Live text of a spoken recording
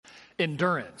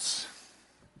Endurance.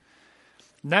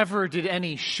 Never did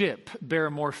any ship bear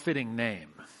a more fitting name.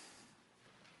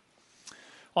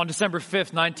 On December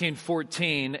 5th,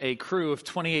 1914, a crew of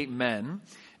 28 men,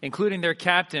 including their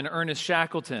captain, Ernest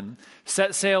Shackleton,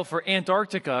 set sail for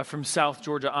Antarctica from South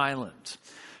Georgia Island.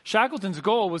 Shackleton's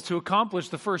goal was to accomplish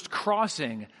the first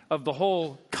crossing of the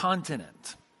whole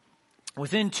continent.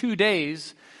 Within 2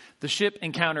 days, the ship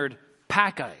encountered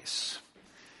pack ice.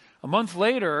 A month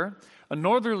later, a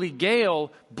northerly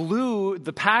gale blew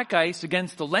the pack ice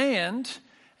against the land,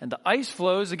 and the ice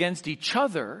floes against each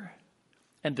other,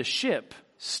 and the ship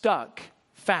stuck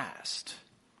fast.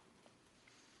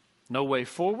 No way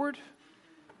forward,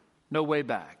 no way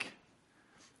back.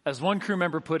 As one crew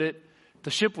member put it,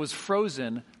 the ship was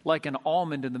frozen like an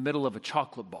almond in the middle of a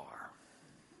chocolate bar.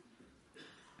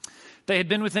 They had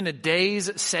been within a day's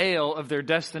sail of their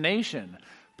destination,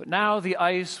 but now the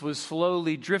ice was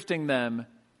slowly drifting them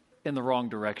in the wrong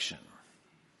direction.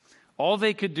 All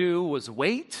they could do was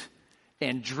wait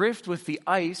and drift with the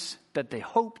ice that they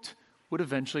hoped would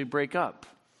eventually break up.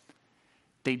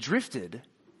 They drifted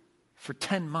for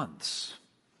 10 months.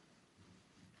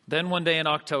 Then one day in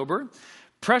October,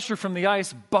 pressure from the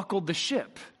ice buckled the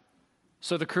ship,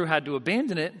 so the crew had to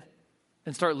abandon it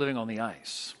and start living on the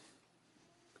ice.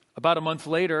 About a month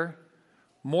later,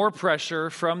 more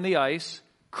pressure from the ice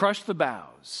crushed the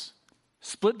bows,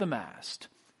 split the mast,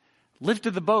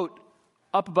 lifted the boat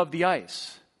up above the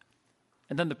ice,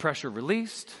 and then the pressure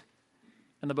released,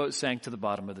 and the boat sank to the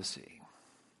bottom of the sea.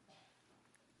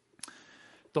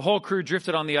 The whole crew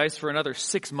drifted on the ice for another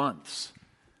 6 months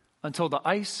until the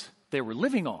ice they were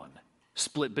living on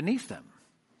split beneath them.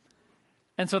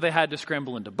 And so they had to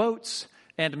scramble into boats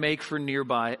and make for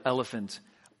nearby Elephant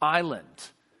Island.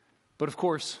 But of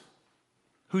course,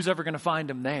 who's ever going to find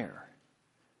them there?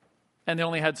 And they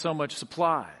only had so much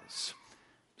supplies.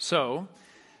 So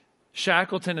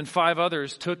Shackleton and 5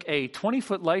 others took a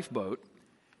 20-foot lifeboat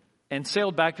and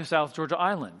sailed back to South Georgia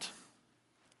Island,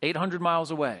 800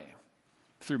 miles away,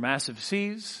 through massive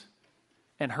seas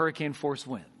and hurricane-force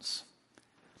winds.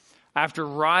 After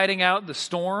riding out the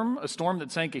storm, a storm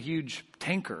that sank a huge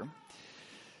tanker,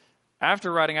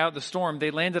 after riding out the storm,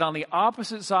 they landed on the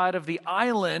opposite side of the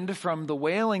island from the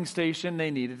whaling station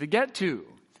they needed to get to.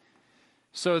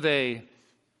 So they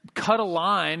cut a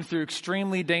line through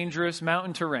extremely dangerous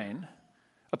mountain terrain,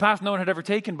 a path no one had ever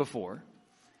taken before,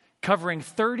 covering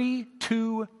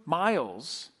 32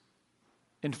 miles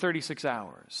in 36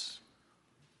 hours.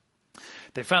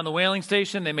 They found the whaling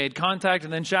station, they made contact,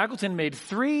 and then Shackleton made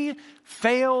 3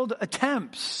 failed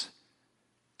attempts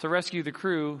to rescue the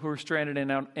crew who were stranded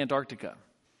in Antarctica.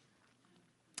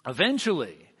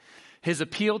 Eventually, his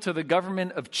appeal to the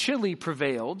government of Chile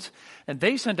prevailed, and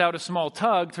they sent out a small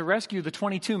tug to rescue the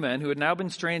 22 men who had now been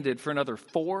stranded for another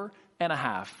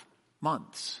 4.5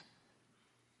 months.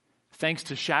 Thanks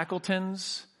to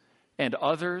Shackleton's and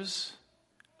others'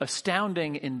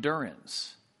 astounding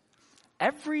endurance,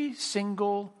 every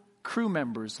single crew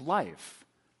member's life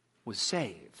was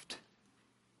saved.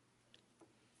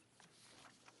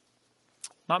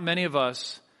 Not many of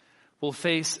us will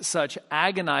face such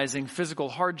agonizing physical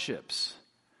hardships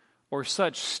or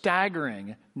such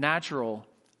staggering natural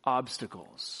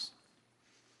obstacles.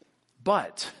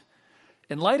 But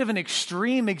in light of an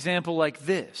extreme example like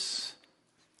this,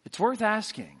 it's worth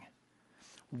asking,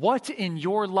 what in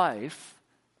your life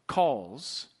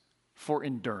calls for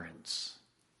endurance?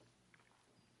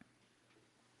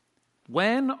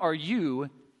 When are you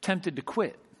tempted to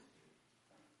quit?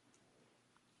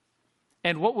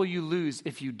 And what will you lose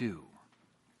if you do?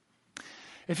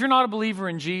 If you're not a believer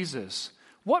in Jesus,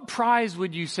 what prize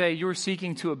would you say you're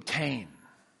seeking to obtain?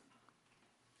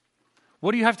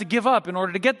 What do you have to give up in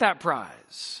order to get that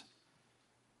prize?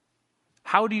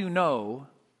 How do you know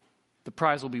the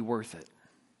prize will be worth it?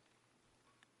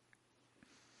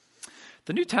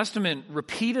 The New Testament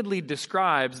repeatedly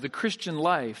describes the Christian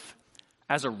life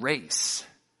as a race.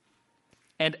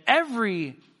 And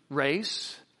every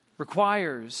race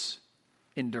requires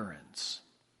endurance.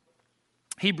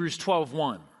 Hebrews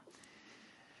 12:1.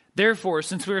 Therefore,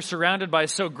 since we are surrounded by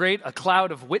so great a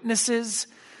cloud of witnesses,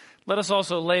 let us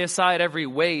also lay aside every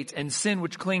weight and sin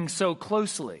which clings so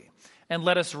closely, and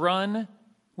let us run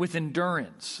with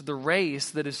endurance the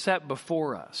race that is set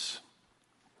before us.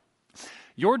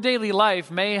 Your daily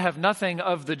life may have nothing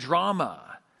of the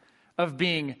drama of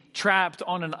being trapped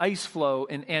on an ice floe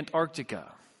in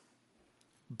Antarctica.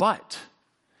 But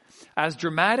as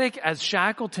dramatic as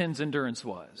Shackleton's endurance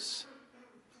was,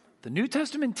 the New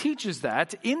Testament teaches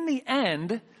that in the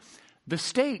end, the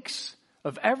stakes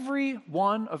of every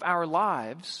one of our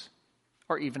lives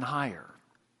are even higher.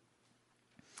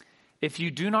 if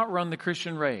you do not run the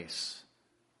Christian race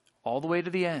all the way to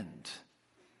the end,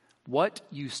 what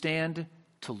you stand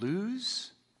to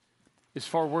lose is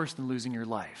far worse than losing your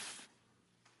life.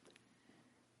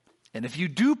 And if you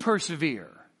do persevere,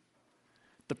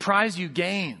 the prize you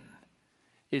gain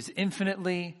is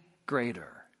infinitely greater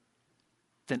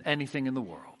than anything in the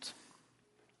world.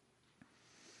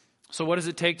 So what does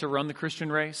it take to run the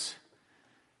Christian race?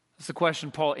 That's the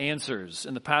question Paul answers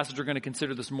in the passage we're going to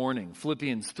consider this morning,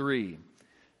 Philippians 3,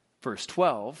 verse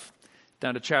 12,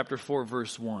 down to chapter 4,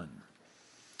 verse 1.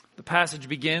 The passage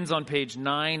begins on page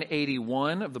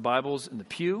 981 of the Bibles in the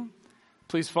pew.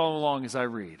 Please follow along as I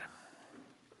read.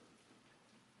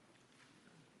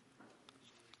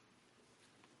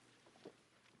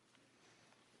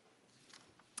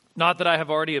 Not that I have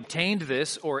already obtained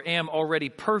this or am already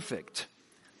perfect,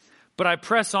 but I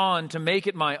press on to make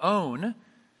it my own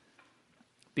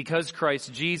because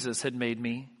Christ Jesus had made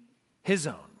me his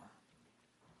own.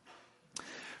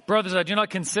 Brothers, I do not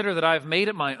consider that I have made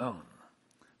it my own,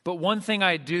 but one thing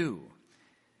I do,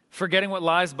 forgetting what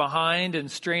lies behind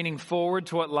and straining forward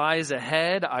to what lies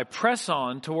ahead, I press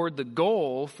on toward the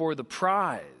goal for the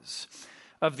prize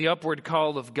of the upward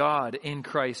call of God in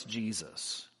Christ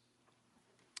Jesus.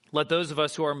 Let those of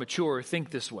us who are mature think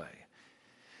this way.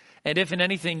 And if in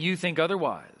anything you think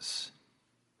otherwise,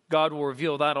 God will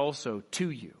reveal that also to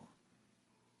you.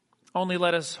 Only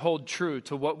let us hold true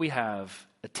to what we have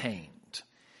attained.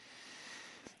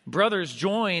 Brothers,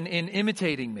 join in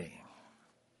imitating me,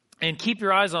 and keep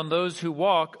your eyes on those who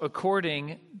walk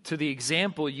according to the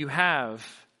example you have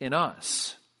in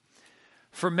us.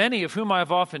 For many of whom I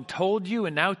have often told you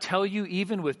and now tell you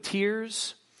even with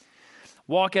tears,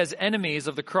 walk as enemies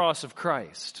of the cross of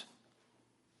Christ.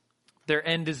 Their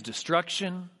end is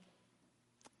destruction.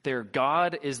 Their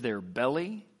God is their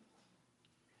belly.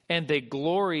 And they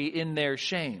glory in their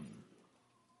shame,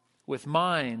 with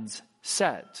minds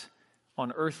set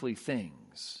on earthly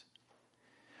things.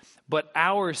 But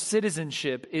our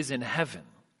citizenship is in heaven,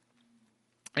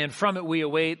 and from it we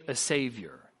await a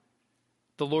Savior,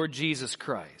 the Lord Jesus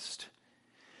Christ,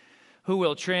 who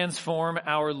will transform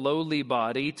our lowly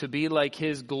body to be like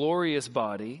his glorious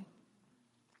body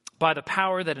by the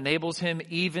power that enables him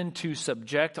even to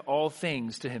subject all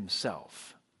things to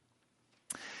himself.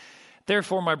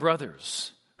 Therefore, my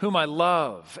brothers, whom I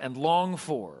love and long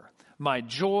for, my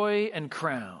joy and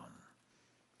crown,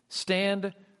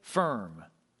 stand firm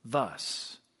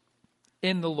thus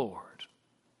in the Lord,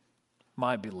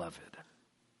 my beloved.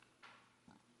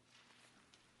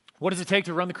 What does it take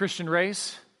to run the Christian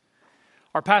race?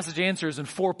 Our passage answers in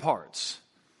 4 parts.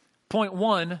 Point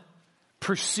 1,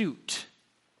 pursuit.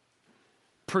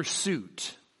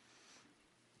 Pursuit.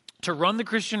 To run the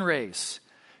Christian race,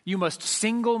 you must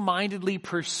single-mindedly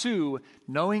pursue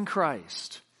knowing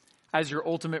Christ as your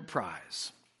ultimate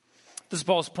prize. This is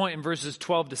Paul's point in verses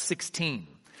 12 to 16.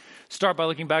 Start by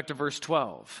looking back to verse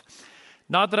 12.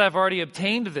 Not that I've already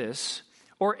obtained this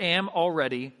or am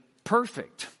already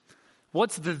perfect.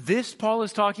 What's the this Paul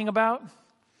is talking about?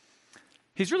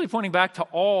 He's really pointing back to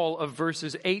all of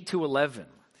verses 8 to 11.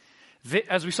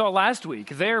 As we saw last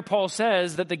week, there Paul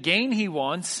says that the gain he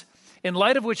wants, in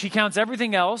light of which he counts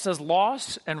everything else as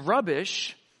loss and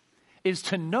rubbish, is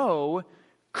to know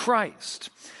Christ.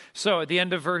 So at the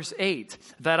end of verse 8,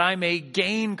 that I may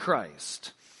gain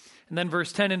Christ. And then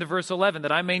verse 10 into verse 11,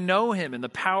 that I may know him in the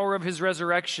power of his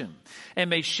resurrection and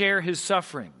may share his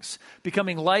sufferings,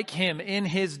 becoming like him in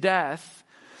his death,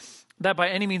 that by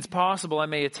any means possible I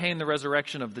may attain the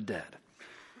resurrection of the dead.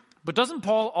 But doesn't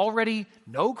Paul already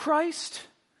know Christ?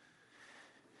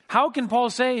 How can Paul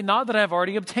say, not that I have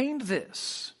already obtained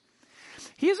this?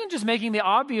 He isn't just making the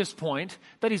obvious point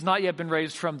that he's not yet been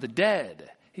raised from the dead.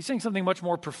 He's saying something much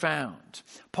more profound.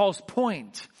 Paul's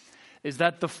point is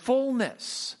that the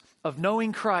fullness of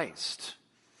knowing Christ,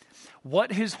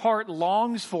 what his heart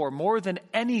longs for more than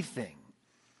anything,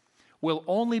 will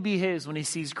only be his when he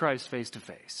sees Christ face to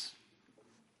face.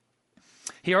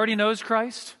 He already knows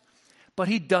Christ, but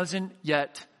he doesn't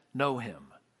yet know him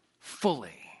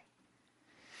fully.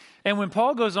 And when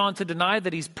Paul goes on to deny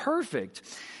that he's perfect,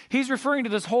 he's referring to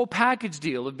this whole package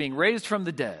deal of being raised from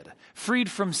the dead, freed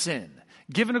from sin,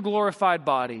 given a glorified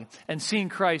body, and seeing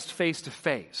Christ face to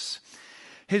face.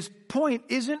 His point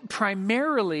isn't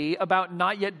primarily about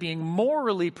not yet being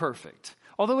morally perfect,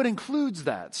 although it includes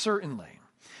that, certainly.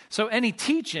 So any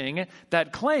teaching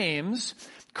that claims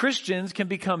Christians can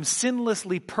become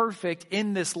sinlessly perfect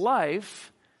in this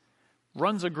life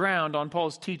runs aground on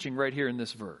Paul's teaching right here in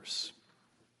this verse.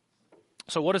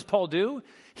 So what does Paul do?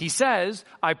 He says,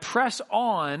 I press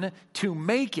on to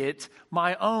make it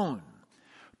my own.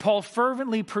 Paul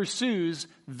fervently pursues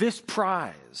this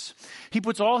prize. He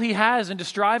puts all he has into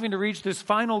striving to reach this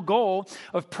final goal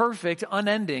of perfect,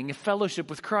 unending fellowship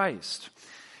with Christ.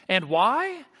 And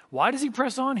why? Why does he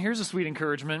press on? Here's a sweet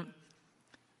encouragement.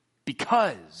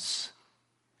 Because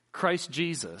Christ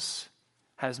Jesus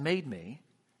has made me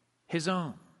his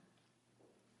own.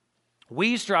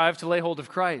 We strive to lay hold of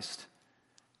Christ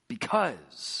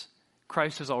because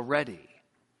Christ has already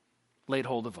laid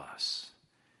hold of us.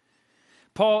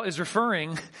 Paul is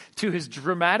referring to his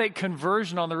dramatic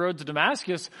conversion on the road to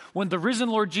Damascus when the risen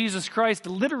Lord Jesus Christ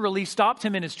literally stopped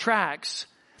him in his tracks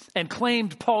and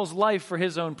claimed Paul's life for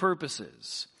his own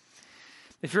purposes.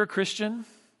 If you're a Christian,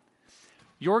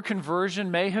 your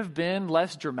conversion may have been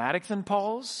less dramatic than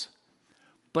Paul's,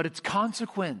 but its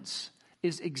consequence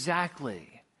is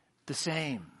exactly the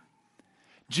same.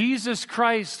 Jesus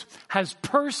Christ has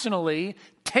personally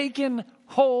taken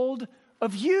hold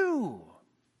of you.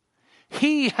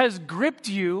 He has gripped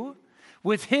you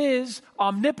with his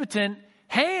omnipotent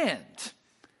hand,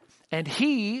 and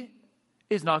he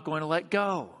is not going to let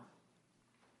go.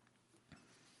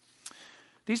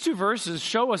 These two verses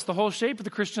show us the whole shape of the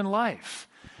Christian life.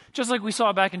 Just like we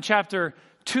saw back in chapter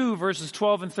 2, verses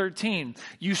 12 and 13.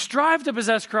 You strive to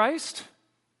possess Christ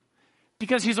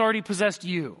because he's already possessed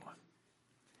you.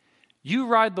 You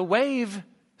ride the wave,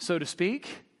 so to speak,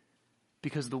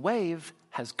 because the wave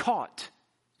has caught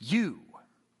you.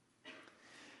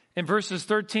 In verses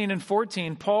 13 and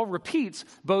 14, Paul repeats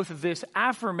both this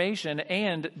affirmation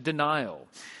and denial.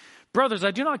 Brothers,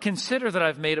 I do not consider that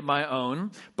I've made it my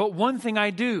own, but one thing I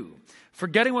do.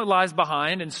 Forgetting what lies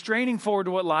behind and straining forward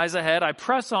to what lies ahead, I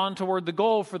press on toward the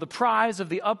goal for the prize of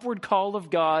the upward call of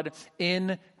God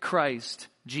in Christ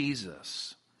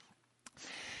Jesus.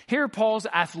 Here, Paul's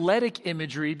athletic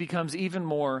imagery becomes even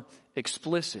more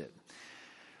explicit.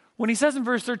 When he says in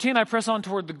verse 13, I press on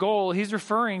toward the goal, he's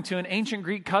referring to an ancient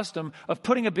Greek custom of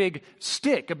putting a big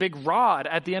stick, a big rod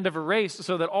at the end of a race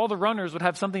so that all the runners would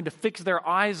have something to fix their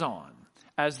eyes on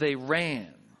as they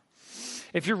ran.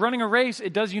 If you're running a race,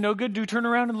 it does you no good to turn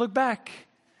around and look back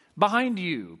behind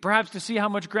you, perhaps to see how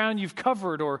much ground you've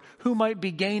covered or who might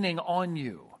be gaining on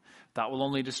you. That will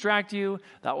only distract you.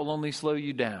 That will only slow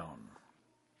you down.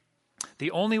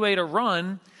 The only way to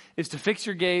run is to fix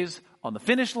your gaze on the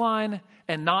finish line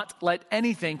and not let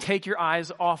anything take your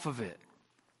eyes off of it.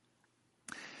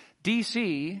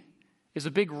 DC is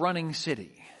a big running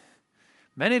city.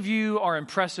 Many of you are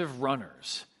impressive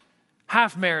runners.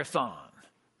 Half marathon,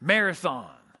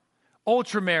 marathon,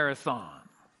 ultra marathon.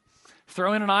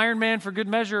 Throw in an Ironman for good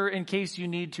measure in case you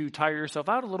need to tire yourself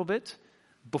out a little bit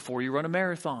before you run a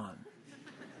marathon.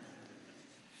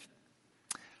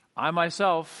 I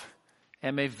myself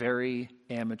am a very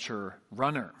amateur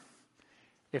runner.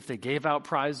 If they gave out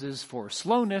prizes for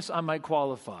slowness, I might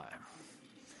qualify.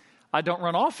 I don't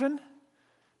run often,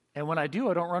 and when I do,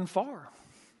 I don't run far.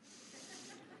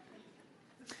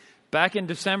 Back in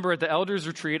December at the Elders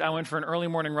Retreat, I went for an early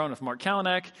morning run with Mark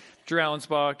Kalanick, Drew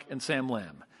Allensbach, and Sam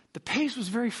Lamb. The pace was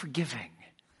very forgiving,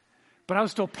 but I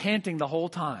was still panting the whole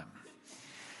time.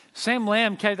 Sam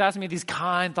Lamb kept asking me these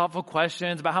kind, thoughtful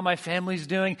questions about how my family's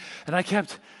doing, and I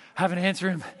kept having to answer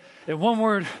him in one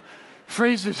word,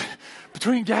 phrases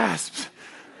between gasps.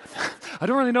 I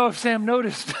don't really know if Sam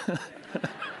noticed.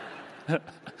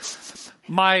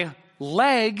 My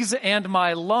legs and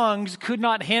my lungs could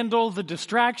not handle the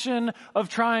distraction of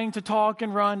trying to talk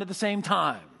and run at the same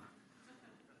time.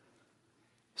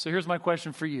 So here's my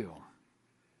question for you.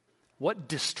 What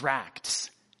distracts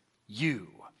you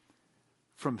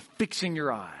from fixing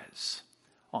your eyes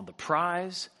on the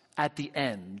prize at the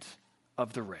end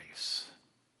of the race?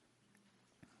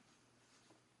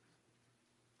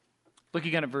 Look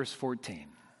again at verse 14.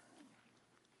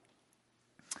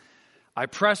 I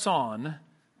press on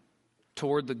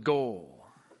toward the goal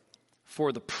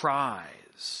for the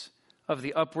prize of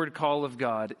the upward call of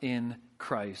God in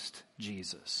Christ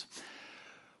Jesus.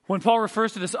 When Paul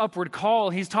refers to this upward call,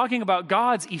 he's talking about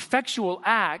God's effectual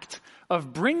act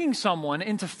of bringing someone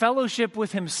into fellowship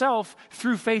with himself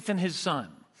through faith in his Son.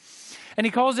 And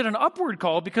he calls it an upward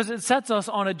call because it sets us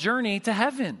on a journey to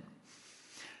heaven.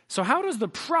 So how does the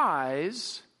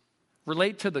prize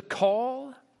relate to the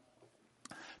call?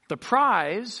 The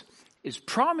prize is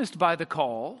promised by the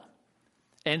call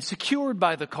and secured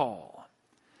by the call.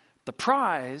 The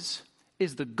prize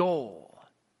is the goal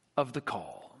of the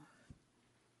call.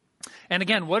 And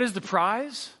again, what is the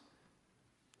prize?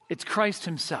 It's Christ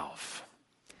himself.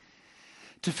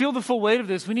 To feel the full weight of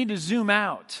this, we need to zoom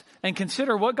out and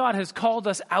consider what God has called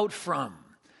us out from,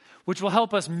 which will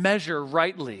help us measure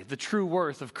rightly the true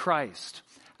worth of Christ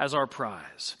as our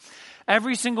prize.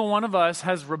 Every single one of us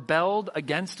has rebelled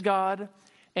against God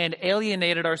and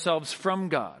alienated ourselves from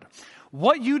God.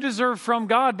 What you deserve from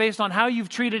God based on how you've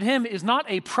treated him is not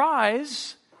a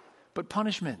prize, but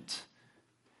punishment.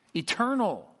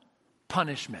 Eternal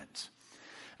punishment.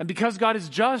 And because God is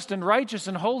just and righteous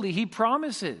and holy, he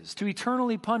promises to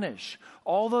eternally punish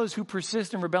all those who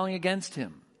persist in rebelling against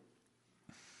him.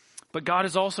 But God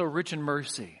is also rich in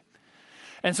mercy.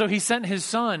 And so he sent his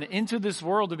son into this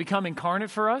world to become incarnate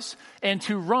for us and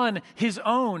to run his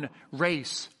own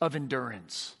race of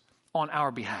endurance on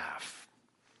our behalf.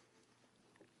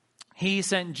 He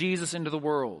sent Jesus into the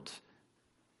world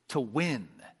to win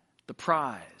the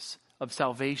prize of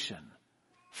salvation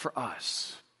for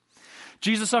us.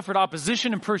 Jesus suffered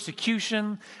opposition and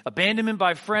persecution, abandonment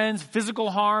by friends, physical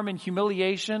harm and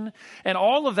humiliation, and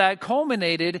all of that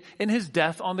culminated in his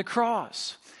death on the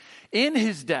cross. In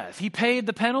his death, he paid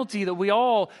the penalty that we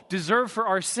all deserve for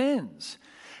our sins.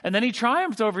 And then he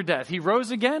triumphed over death. He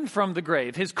rose again from the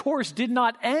grave. His course did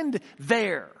not end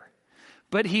there,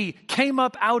 but he came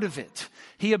up out of it.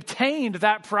 He obtained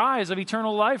that prize of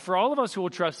eternal life for all of us who will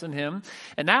trust in him.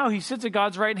 And now he sits at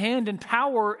God's right hand in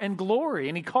power and glory.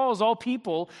 And he calls all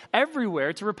people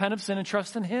everywhere to repent of sin and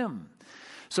trust in him.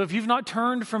 So if you've not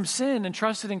turned from sin and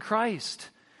trusted in Christ,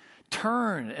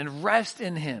 turn and rest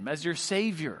in him as your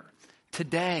Savior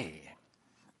today.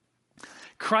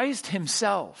 Christ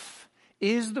himself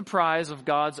is the prize of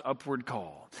God's upward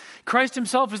call. Christ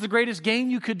himself is the greatest gain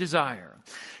you could desire.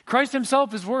 Christ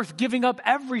himself is worth giving up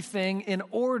everything in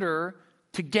order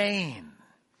to gain.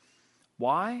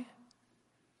 Why?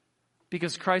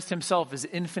 Because Christ himself is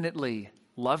infinitely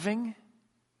loving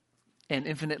and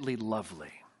infinitely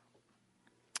lovely.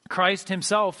 Christ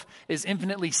himself is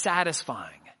infinitely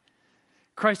satisfying.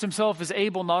 Christ himself is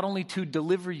able not only to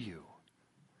deliver you,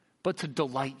 but to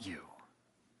delight you.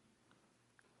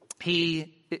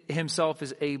 He himself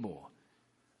is able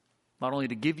not only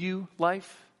to give you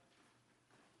life,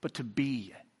 but to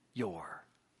be your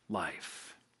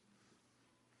life.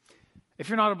 If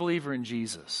you're not a believer in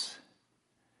Jesus,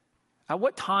 at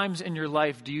what times in your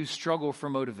life do you struggle for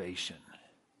motivation?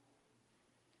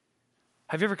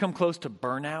 Have you ever come close to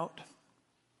burnout?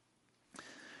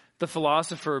 The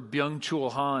philosopher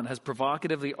Byung-Chul Han has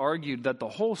provocatively argued that the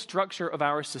whole structure of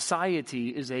our society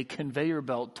is a conveyor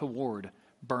belt toward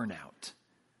burnout.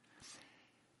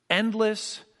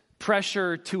 Endless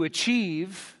pressure to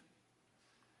achieve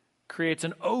creates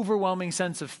an overwhelming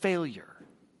sense of failure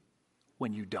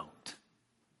when you don't.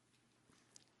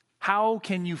 How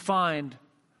can you find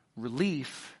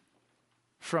relief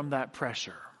from that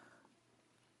pressure?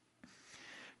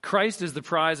 Christ is the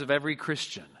prize of every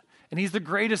Christian, and he's the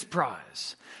greatest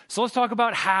prize. So let's talk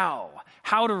about how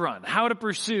to run, how to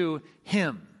pursue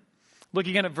him. Look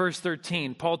again at verse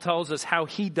 13. Paul tells us how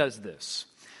he does this.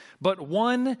 But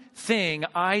one thing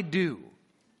I do,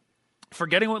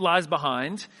 forgetting what lies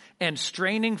behind and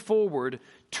straining forward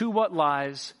to what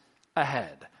lies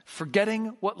ahead.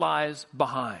 Forgetting what lies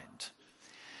behind.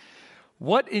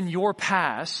 What in your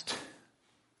past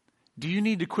do you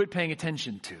need to quit paying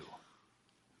attention to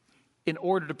in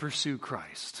order to pursue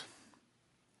Christ?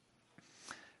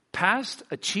 Past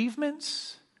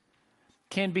achievements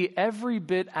can be every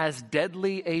bit as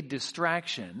deadly a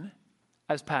distraction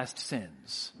as past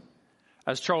sins.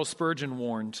 As Charles Spurgeon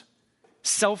warned,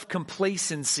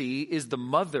 self-complacency is the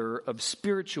mother of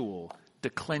spiritual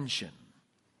declension.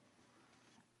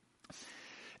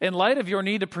 In light of your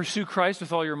need to pursue Christ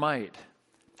with all your might,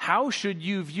 how should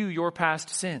you view your past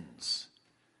sins?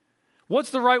 What's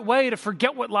the right way to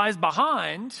forget what lies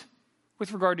behind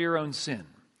with regard to your own sin?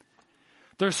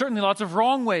 There are certainly lots of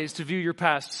wrong ways to view your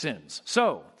past sins.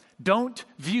 So, don't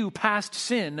view past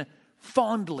sin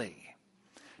fondly.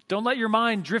 Don't let your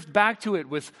mind drift back to it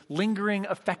with lingering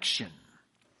affection.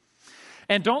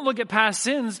 And don't look at past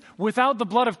sins without the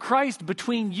blood of Christ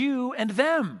between you and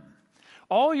them.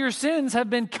 All your sins have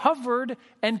been covered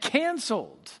and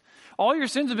canceled. All your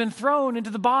sins have been thrown into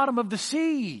the bottom of the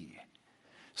sea.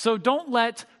 So don't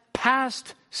let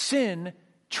past sin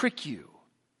trick you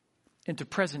into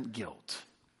present guilt.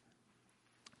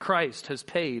 Christ has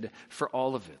paid for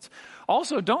all of it.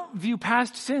 Also, don't view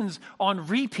past sins on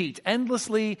repeat,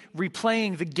 endlessly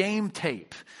replaying the game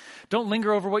tape. Don't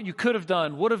linger over what you could have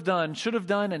done, would have done, should have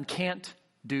done, and can't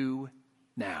do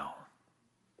now.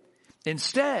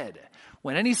 Instead,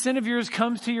 when any sin of yours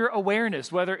comes to your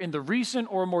awareness, whether in the recent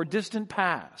or more distant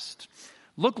past,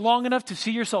 look long enough to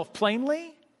see yourself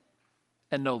plainly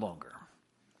and no longer.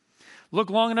 Look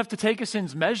long enough to take a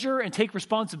sin's measure and take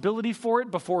responsibility for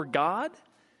it before God.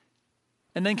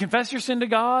 And then confess your sin to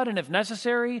God, and if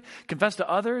necessary, confess to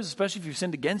others, especially if you've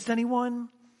sinned against anyone.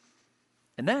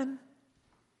 And then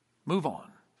Move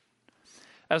on.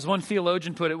 As one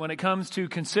theologian put it, when it comes to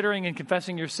considering and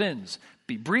confessing your sins,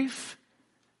 be brief,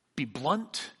 be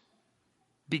blunt,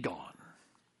 be gone.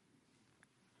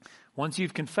 Once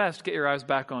you've confessed, get your eyes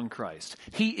back on Christ.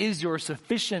 He is your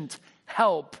sufficient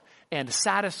help and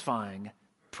satisfying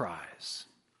prize.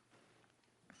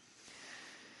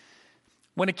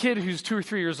 When a kid who's 2 or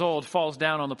 3 years old falls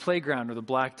down on the playground or the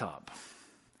blacktop,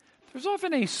 there's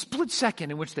often a split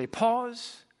second in which they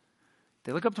pause,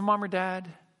 they look up to mom or dad,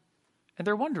 and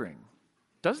they're wondering,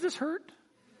 does this hurt?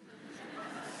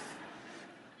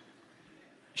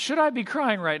 Should I be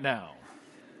crying right now?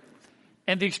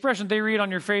 And the expression they read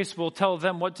on your face will tell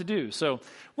them what to do. So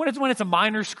when it's a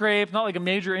minor scrape, not like a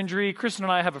major injury, Kristen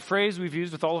and I have a phrase we've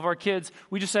used with all of our kids.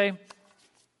 We just say,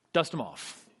 dust them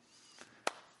off.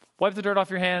 Wipe the dirt off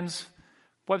your hands.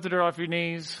 Wipe the dirt off your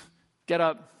knees. Get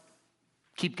up.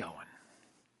 Keep going.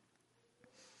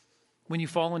 When you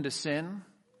fall into sin,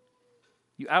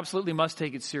 you absolutely must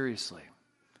take it seriously.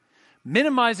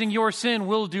 Minimizing your sin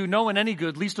will do no one any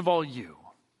good, least of all you.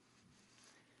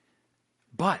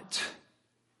 But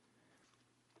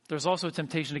there's also a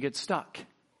temptation to get stuck,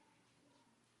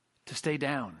 to stay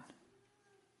down,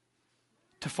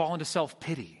 to fall into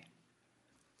self-pity,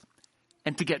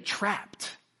 and to get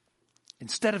trapped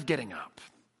instead of getting up.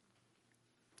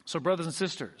 So brothers and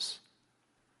sisters,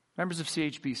 members of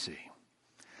CHBC,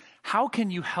 how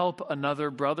can you help another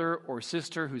brother or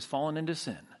sister who's fallen into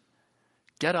sin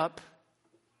get up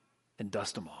and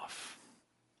dust them off?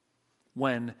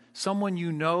 When someone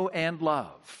you know and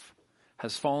love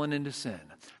has fallen into sin,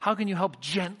 how can you help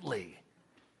gently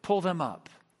pull them up,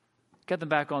 get them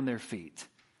back on their feet,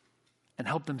 and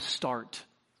help them start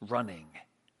running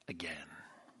again?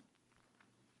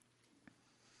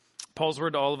 Paul's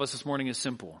word to all of us this morning is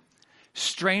simple.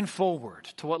 Strain forward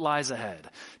to what lies ahead.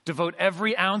 Devote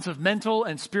every ounce of mental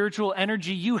and spiritual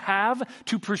energy you have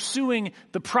to pursuing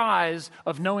the prize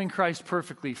of knowing Christ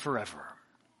perfectly forever.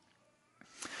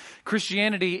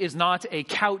 Christianity is not a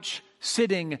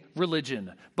couch-sitting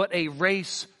religion, but a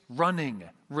race-running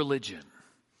religion.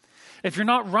 If you're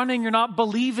not running, you're not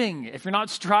believing. If you're not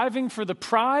striving for the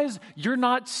prize, you're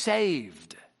not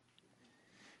saved.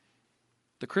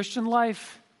 The Christian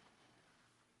life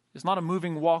is not a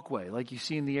moving walkway like you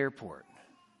see in the airport,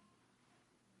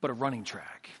 but a running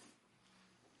track.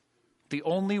 The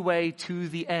only way to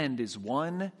the end is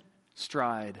one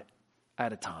stride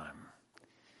at a time.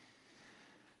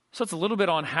 So it's a little bit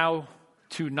on how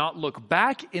to not look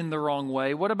back in the wrong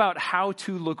way. What about how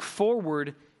to look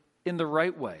forward in the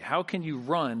right way? How can you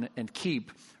run and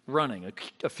keep running?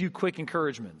 A few quick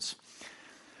encouragements.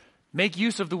 Make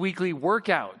use of the weekly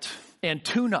workout and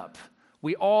tune-up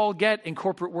we all get in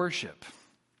corporate worship.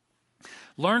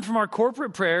 Learn from our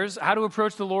corporate prayers how to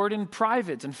approach the Lord in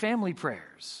private and family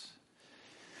prayers.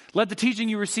 Let the teaching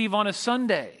you receive on a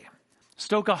Sunday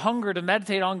stoke a hunger to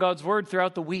meditate on God's word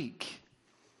throughout the week.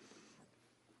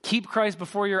 Keep Christ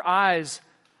before your eyes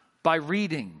by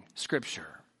reading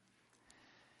Scripture.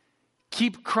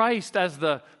 Keep Christ as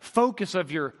the focus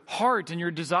of your heart and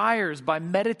your desires by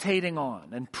meditating on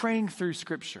and praying through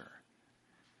Scripture.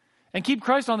 And keep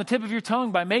Christ on the tip of your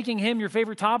tongue by making him your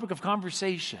favorite topic of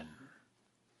conversation.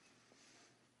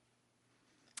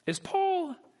 Is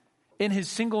Paul, in his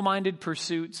single-minded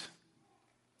pursuit,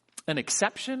 an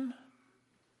exception,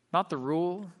 not the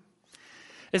rule?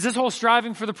 Is this whole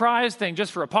striving for the prize thing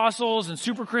just for apostles and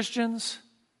super Christians?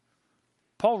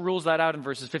 Paul rules that out in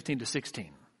verses 15 to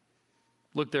 16.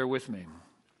 Look there with me.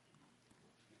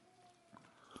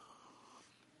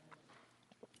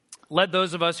 Let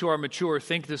those of us who are mature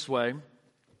think this way.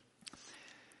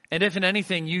 And if in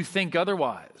anything you think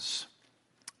otherwise,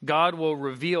 God will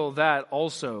reveal that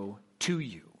also to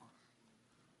you.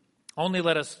 Only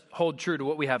let us hold true to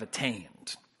what we have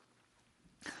attained.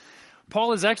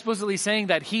 Paul is explicitly saying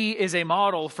that he is a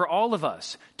model for all of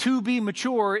us. To be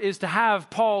mature is to have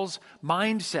Paul's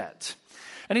mindset.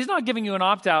 And he's not giving you an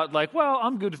opt-out like, well,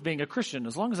 I'm good with being a Christian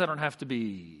as long as I don't have to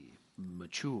be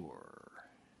mature.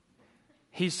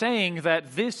 He's saying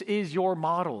that this is your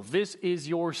model, this is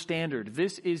your standard,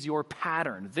 this is your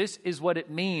pattern, this is what it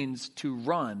means to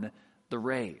run the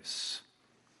race.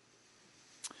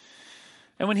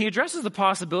 And when he addresses the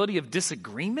possibility of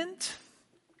disagreement,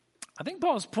 I think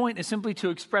Paul's point is simply to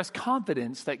express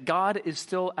confidence that God is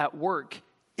still at work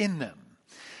in them.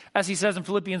 As he says in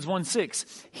Philippians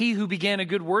 1:6, he who began a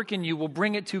good work in you will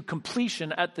bring it to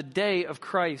completion at the day of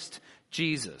Christ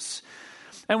Jesus.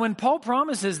 And when Paul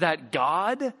promises that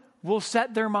God will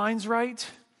set their minds right,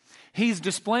 he's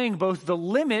displaying both the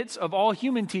limits of all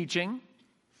human teaching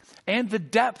and the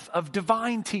depth of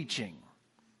divine teaching.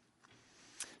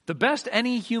 The best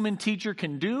any human teacher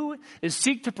can do is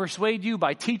seek to persuade you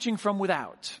by teaching from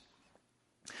without.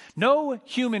 No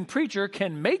human preacher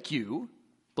can make you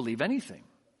believe anything.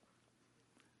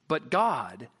 But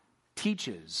God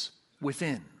teaches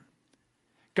within.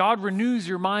 God renews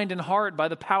your mind and heart by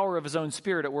the power of his own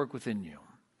Spirit at work within you.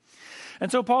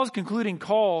 And so Paul's concluding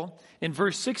call in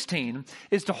verse 16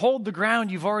 is to hold the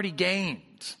ground you've already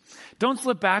gained. Don't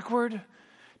slip backward.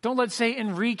 Don't let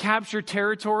Satan recapture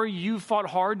territory you fought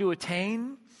hard to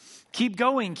attain. Keep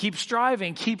going, keep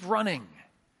striving, keep running.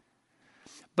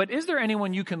 But is there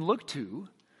anyone you can look to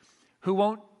who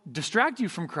won't distract you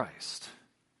from Christ,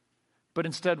 but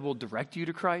instead will direct you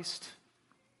to Christ?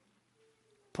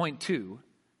 Point 2,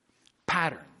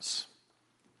 patterns.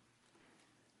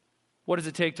 What does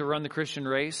it take to run the Christian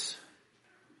race?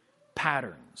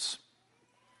 Patterns.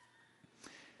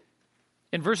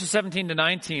 In verses 17 to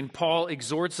 19, Paul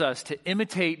exhorts us to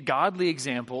imitate godly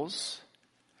examples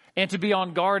and to be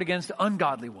on guard against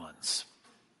ungodly ones.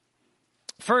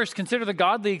 First, consider the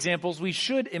godly examples we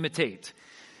should imitate.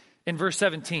 In verse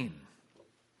 17,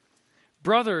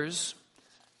 brothers,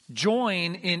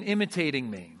 join in imitating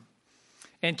me,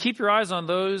 and keep your eyes on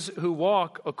those who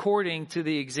walk according to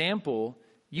the example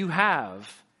you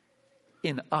have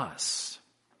in us.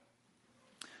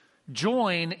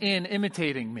 Join in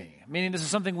imitating me, meaning this is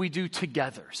something we do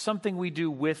together, something we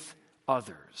do with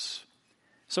others.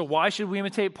 So why should we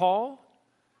imitate Paul?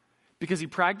 Because he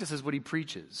practices what he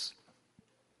preaches.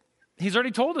 He's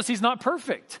already told us he's not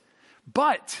perfect,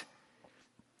 but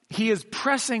he is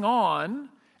pressing on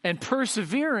and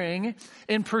persevering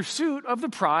in pursuit of the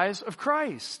prize of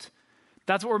Christ.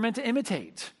 That's what we're meant to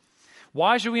imitate.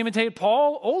 Why should we imitate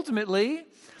Paul? Ultimately,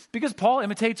 because Paul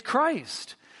imitates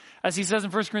Christ. As he says in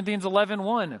 1 Corinthians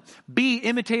 11:1, be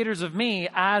imitators of me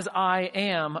as I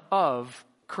am of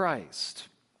Christ.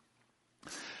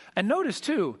 And notice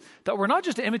too, that we're not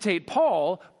just to imitate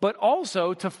Paul, but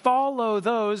also to follow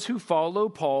those who follow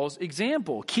Paul's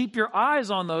example. Keep your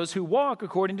eyes on those who walk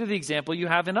according to the example you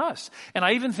have in us. And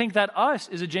I even think that us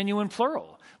is a genuine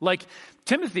plural. Like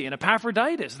Timothy and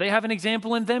Epaphroditus, they have an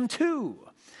example in them too.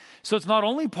 So it's not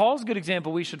only Paul's good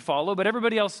example we should follow, but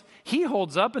everybody else he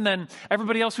holds up, and then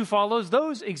everybody else who follows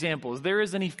those examples. There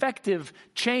is an effective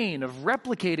chain of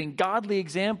replicating godly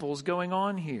examples going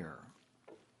on here.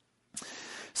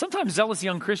 Sometimes zealous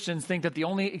young Christians think that the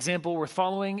only example worth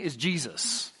following is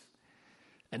Jesus.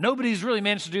 And nobody's really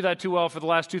managed to do that too well for the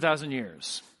last 2,000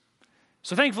 years.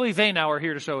 So thankfully they now are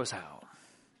here to show us how.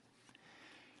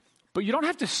 But you don't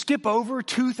have to skip over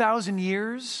 2,000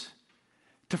 years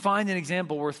to find an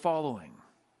example worth following.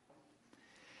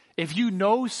 If you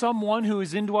know someone who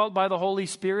is indwelt by the Holy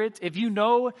Spirit, if you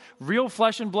know real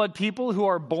flesh and blood people who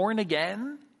are born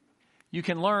again, you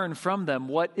can learn from them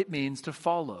what it means to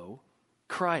follow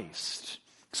Christ.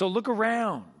 So look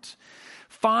around.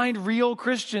 Find real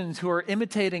Christians who are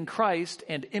imitating Christ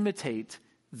and imitate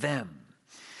them.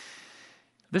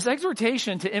 This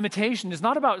exhortation to imitation is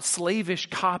not about slavish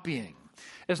copying.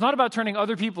 It's not about turning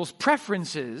other people's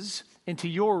preferences into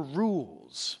your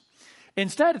rules.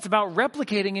 Instead, it's about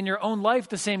replicating in your own life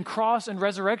the same cross and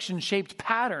resurrection shaped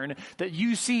pattern that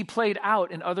you see played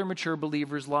out in other mature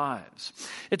believers' lives.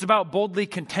 It's about boldly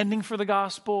contending for the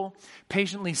gospel,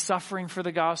 patiently suffering for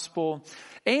the gospel,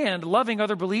 and loving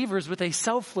other believers with a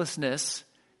selflessness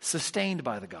sustained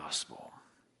by the gospel.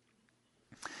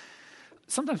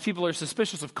 Sometimes people are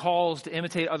suspicious of calls to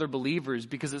imitate other believers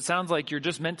because it sounds like you're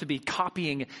just meant to be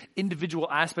copying individual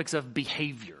aspects of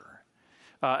behavior.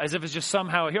 As if it's just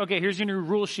somehow, okay, here's your new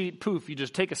rule sheet, poof, you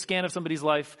just take a scan of somebody's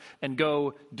life and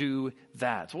go do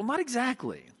that. Well, not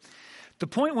exactly. The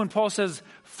point when Paul says,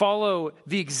 follow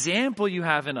the example you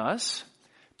have in us,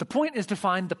 the point is to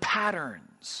find the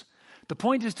patterns. The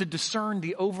point is to discern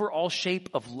the overall shape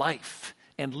of life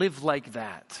and live like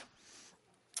that.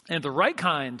 And the right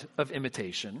kind of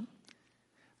imitation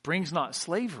brings not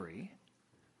slavery,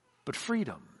 but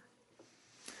freedom.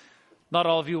 Not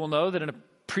all of you will know that in a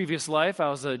previous life, I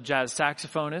was a jazz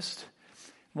saxophonist.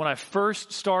 When I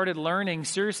first started learning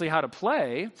seriously how to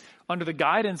play under the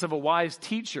guidance of a wise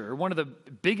teacher, one of the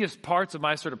biggest parts of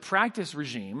my sort of practice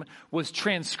regime was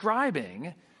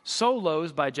transcribing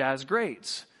solos by jazz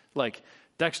greats like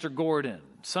Dexter Gordon,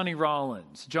 Sonny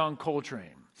Rollins, John Coltrane.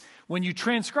 When you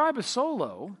transcribe a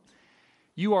solo,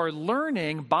 you are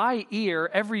learning by ear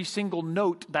every single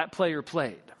note that player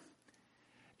played.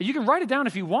 You can write it down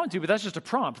if you want to, but that's just a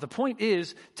prompt. The point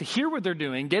is to hear what they're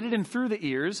doing, get it in through the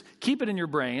ears, keep it in your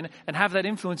brain, and have that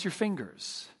influence your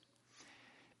fingers.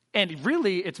 And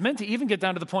really, it's meant to even get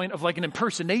down to the point of like an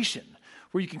impersonation,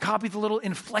 where you can copy the little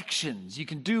inflections. You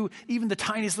can do even the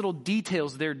tiniest little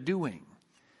details they're doing.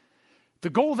 The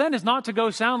goal then is not to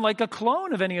go sound like a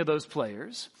clone of any of those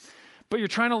players, but you're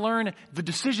trying to learn the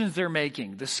decisions they're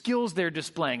making, the skills they're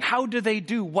displaying. How do they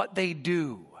do what they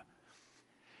do?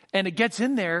 And it gets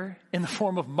in there in the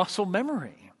form of muscle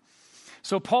memory.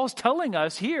 So Paul's telling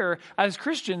us here, as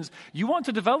Christians, you want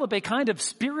to develop a kind of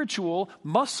spiritual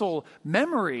muscle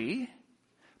memory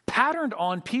patterned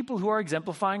on people who are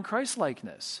exemplifying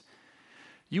Christ-likeness.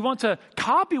 You want to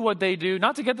copy what they do,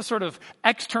 not to get the sort of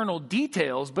external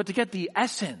details, but to get the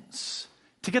essence,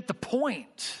 to get the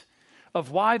point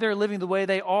of why they're living the way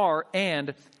they are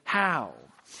and how.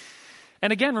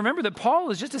 And again, remember that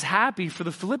Paul is just as happy for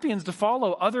the Philippians to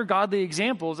follow other godly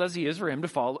examples as he is for them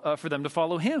to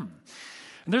follow him.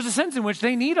 And there's a sense in which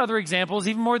they need other examples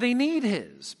even more than they need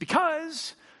his,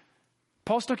 because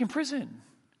Paul's stuck in prison.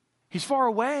 He's far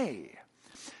away.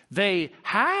 They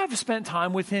have spent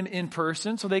time with him in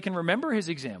person so they can remember his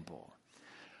example.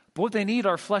 But what they need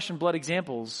are flesh and blood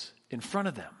examples in front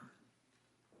of them.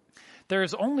 There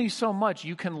is only so much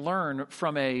you can learn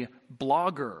from a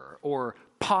blogger or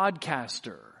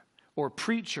podcaster or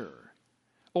preacher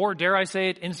or, dare I say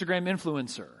it, Instagram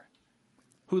influencer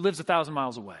who lives 1,000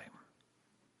 miles away.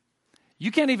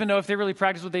 You can't even know if they really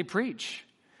practice what they preach.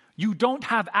 You don't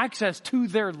have access to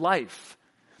their life.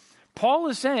 Paul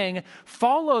is saying,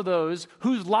 follow those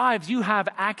whose lives you have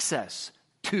access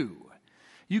to.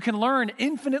 You can learn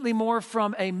infinitely more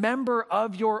from a member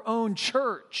of your own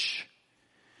church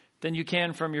than you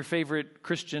can from your favorite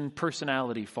Christian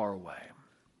personality far away.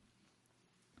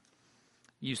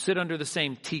 You sit under the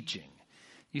same teaching.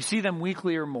 You see them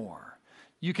weekly or more.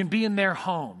 You can be in their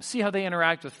home. See how they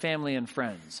interact with family and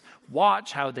friends.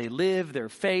 Watch how they live their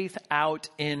faith out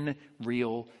in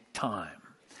real time.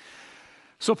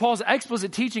 So Paul's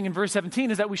explicit teaching in verse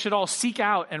 17 is that we should all seek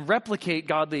out and replicate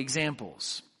godly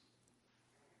examples.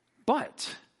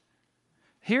 But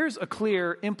here's a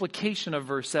clear implication of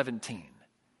verse 17.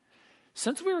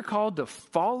 Since we are called to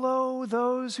follow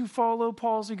those who follow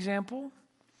Paul's example,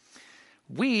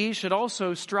 we should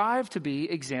also strive to be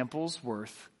examples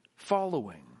worth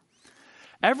following.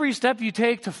 Every step you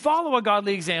take to follow a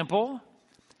godly example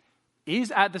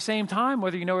is at the same time,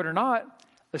 whether you know it or not,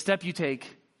 a step you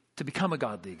take to become a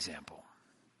godly example.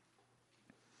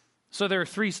 So there are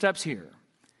 3 steps here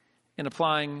in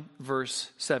applying verse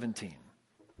 17.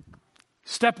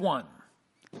 Step 1,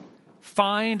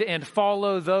 find and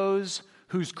follow those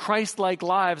whose Christ-like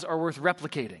lives are worth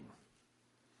replicating.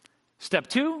 Step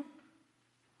 2,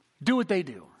 do what they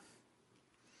do.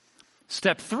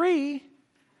 Step 3,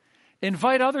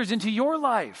 invite others into your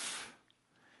life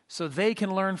so they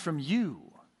can learn from you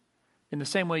in the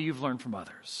same way you've learned from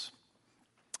others.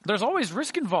 There's always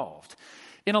risk involved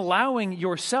in allowing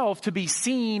yourself to be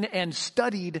seen and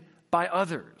studied by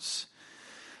others.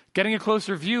 Getting a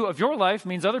closer view of your life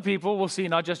means other people will see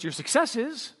not just your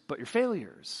successes, but your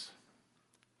failures.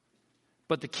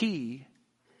 But the key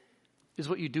is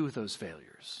what you do with those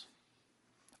failures.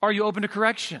 Are you open to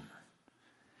correction?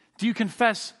 Do you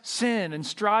confess sin and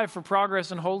strive for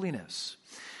progress and holiness?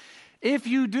 If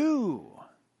you do,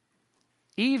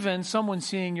 even someone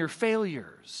seeing your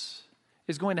failures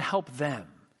is going to help them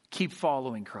keep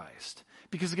following Christ,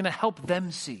 because it's going to help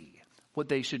them see what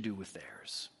they should do with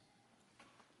theirs.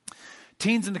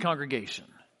 Teens in the congregation,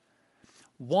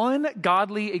 one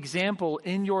godly example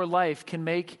in your life can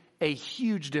make a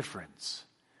huge difference.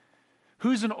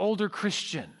 Who's an older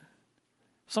Christian?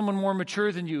 Someone more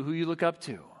mature than you who you look up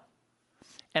to?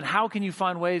 And how can you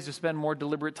find ways to spend more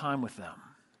deliberate time with them?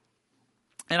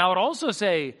 And I would also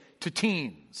say to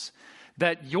teens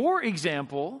that your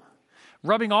example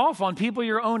rubbing off on people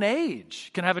your own age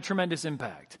can have a tremendous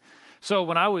impact. So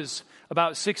when I was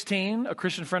about 16, a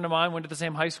Christian friend of mine went to the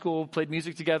same high school, played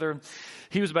music together.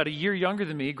 He was about a year younger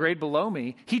than me, grade below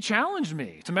me. He challenged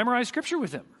me to memorize scripture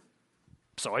with him.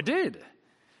 So I did.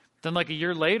 Then like a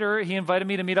year later, he invited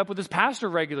me to meet up with his pastor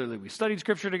regularly. We studied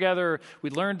scripture together. We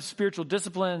learned spiritual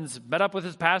disciplines, met up with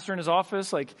his pastor in his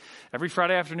office like every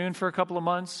Friday afternoon for a couple of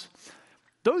months.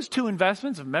 Those 2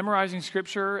 investments of memorizing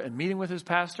scripture and meeting with his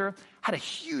pastor had a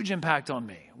huge impact on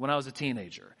me when I was a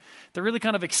teenager. They really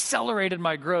kind of accelerated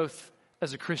my growth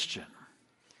as a Christian.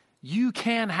 You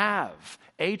can have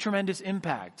a tremendous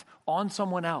impact on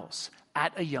someone else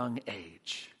at a young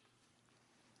age.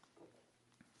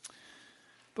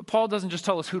 But Paul doesn't just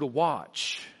tell us who to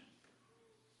watch.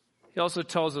 He also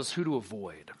tells us who to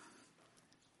avoid.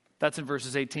 That's in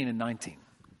verses 18 and 19.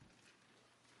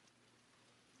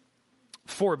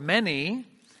 For many,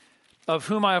 of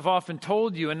whom I have often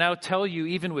told you and now tell you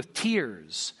even with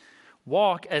tears,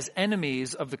 walk as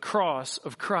enemies of the cross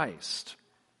of Christ.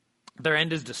 Their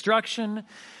end is destruction,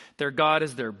 their God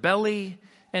is their belly,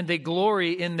 and they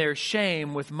glory in their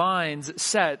shame with minds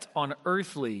set on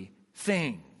earthly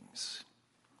things.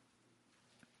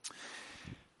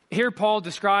 Here Paul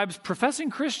describes professing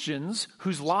Christians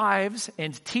whose lives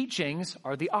and teachings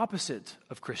are the opposite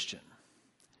of Christian.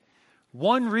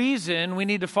 One reason we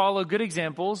need to follow good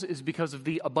examples is because of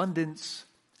the abundance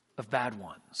of bad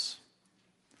ones.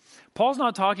 Paul's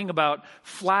not talking about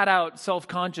flat-out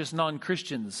self-conscious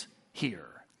non-Christians here.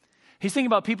 He's thinking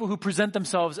about people who present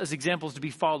themselves as examples to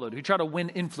be followed, who try to win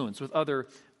influence with other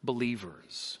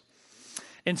believers.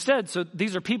 Instead, so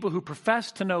these are people who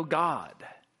profess to know God,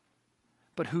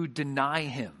 but who deny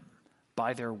him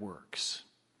by their works.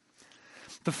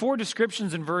 The four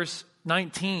descriptions in verse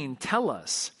 19 tell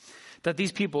us that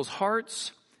these people's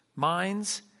hearts,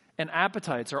 minds, and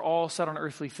appetites are all set on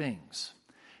earthly things.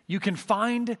 You can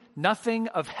find nothing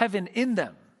of heaven in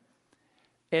them,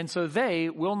 and so they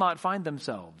will not find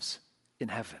themselves in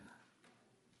heaven.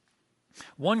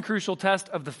 One crucial test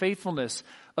of the faithfulness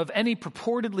of any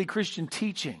purportedly Christian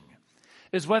teaching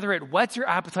is whether it whets your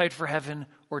appetite for heaven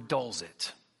or dulls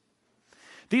it.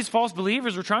 These false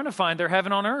believers were trying to find their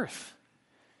heaven on earth.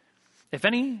 If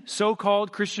any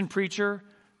so-called Christian preacher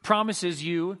promises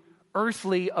you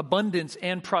earthly abundance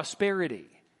and prosperity,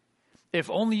 if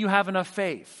only you have enough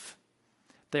faith,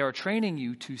 they are training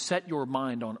you to set your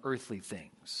mind on earthly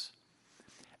things.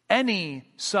 Any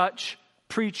such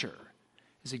preacher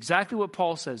is exactly what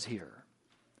Paul says here,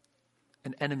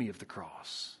 an enemy of the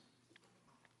cross.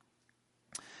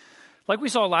 Like we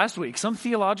saw last week, some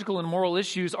theological and moral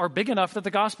issues are big enough that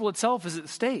the gospel itself is at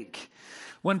stake.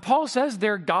 When Paul says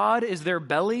their God is their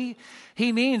belly,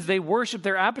 he means they worship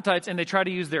their appetites and they try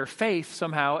to use their faith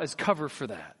somehow as cover for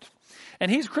that. And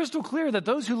he's crystal clear that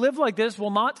those who live like this will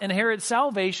not inherit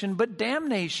salvation, but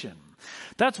damnation.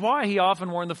 That's why he often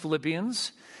warned the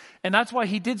Philippians, and that's why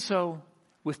he did so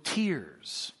with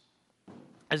tears.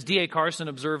 As D.A. Carson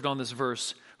observed on this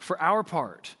verse, for our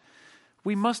part,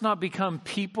 we must not become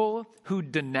people who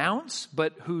denounce,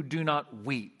 but who do not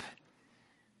weep.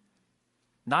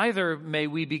 Neither may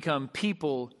we become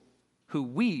people who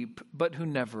weep, but who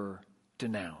never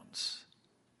denounce.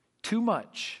 Too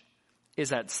much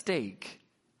is at stake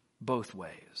both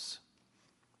ways.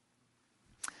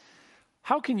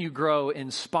 How can you grow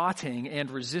in spotting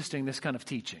and resisting this kind of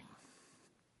teaching?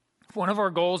 One of our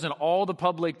goals in all the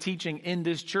public teaching in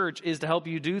this church is to help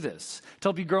you do this, to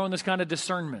help you grow in this kind of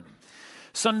discernment.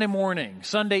 Sunday morning,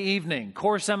 Sunday evening,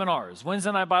 core seminars,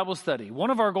 Wednesday night Bible study. One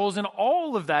of our goals in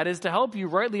all of that is to help you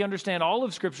rightly understand all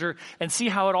of Scripture and see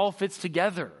how it all fits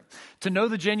together, to know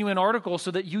the genuine article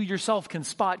so that you yourself can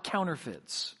spot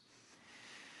counterfeits.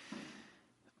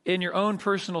 In your own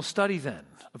personal study then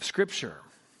of Scripture,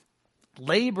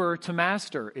 labor to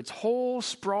master its whole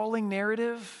sprawling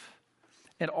narrative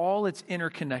and all its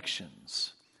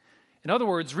interconnections. In other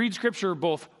words, read Scripture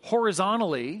both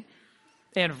horizontally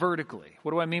and vertically.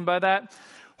 What do I mean by that?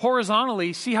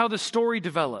 Horizontally, see how the story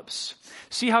develops.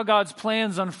 See how God's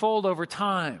plans unfold over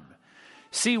time.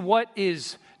 See what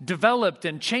is developed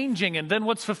and changing and then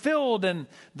what's fulfilled and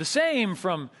the same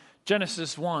from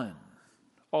Genesis 1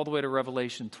 all the way to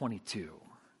Revelation 22.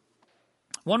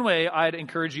 One way I'd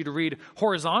encourage you to read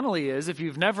horizontally is, if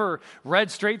you've never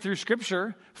read straight through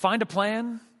Scripture, find a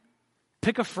plan,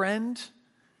 pick a friend,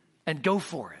 and go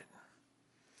for it.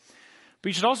 But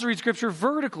you should also read Scripture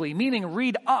vertically, meaning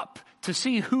read up to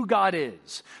see who God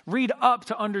is. Read up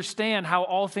to understand how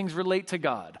all things relate to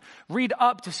God. Read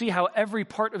up to see how every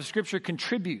part of Scripture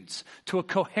contributes to a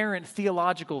coherent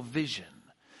theological vision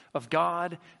of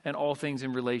God and all things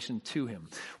in relation to Him.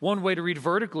 One way to read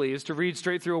vertically is to read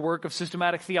straight through a work of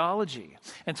systematic theology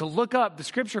and to look up the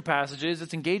Scripture passages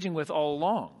it's engaging with all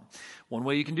along. One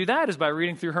way you can do that is by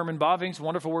reading through Herman Bavinck's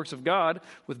Wonderful Works of God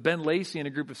with Ben Lacey and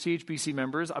a group of CHBC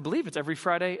members. I believe it's every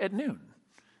Friday at noon.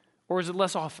 Or is it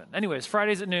less often? Anyways,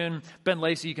 Fridays at noon, Ben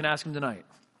Lacey, you can ask him tonight.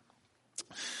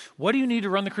 What do you need to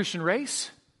run the Christian race?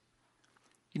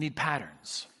 You need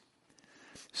patterns.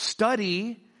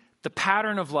 Study the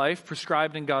pattern of life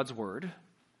prescribed in God's Word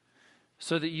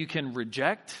so that you can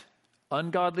reject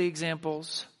ungodly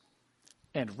examples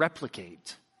and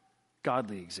replicate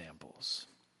godly examples.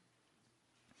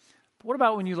 But what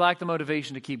about when you lack the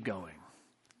motivation to keep going?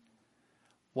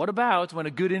 What about when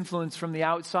a good influence from the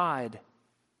outside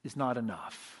is not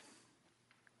enough?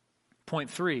 Point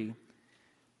 3,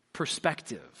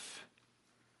 perspective.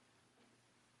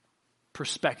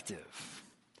 Perspective.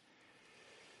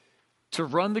 To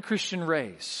run the Christian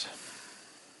race,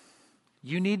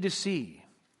 you need to see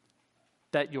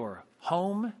that your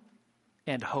home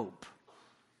and hope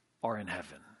are in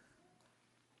heaven.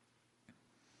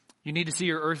 You need to see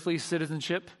your earthly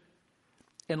citizenship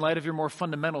in light of your more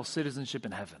fundamental citizenship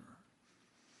in heaven.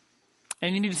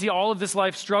 And you need to see all of this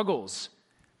life's struggles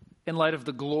in light of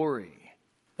the glory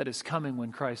that is coming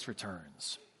when Christ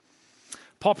returns.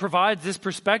 Paul provides this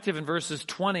perspective in verses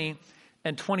 20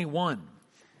 and 21,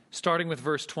 starting with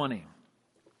verse 20.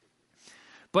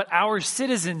 But our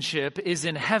citizenship is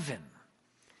in heaven,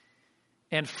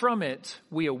 and from it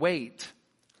we await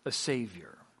a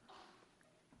Savior.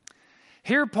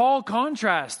 Here Paul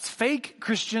contrasts fake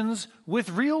Christians with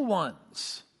real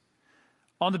ones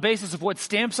on the basis of what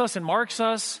stamps us and marks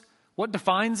us, what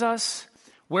defines us,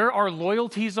 where our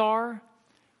loyalties are,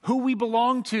 who we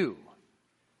belong to,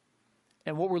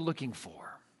 and what we're looking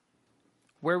for,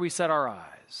 where we set our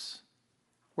eyes,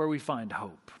 where we find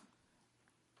hope.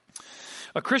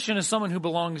 A Christian is someone who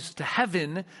belongs to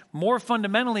heaven more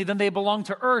fundamentally than they belong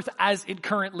to earth as it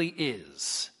currently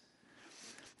is.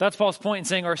 That's Paul's point in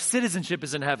saying our citizenship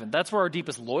is in heaven. That's where our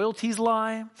deepest loyalties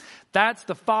lie. That's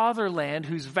the fatherland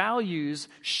whose values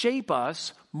shape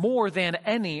us more than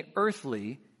any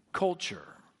earthly culture.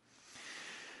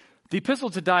 The Epistle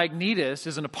to Diognetus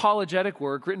is an apologetic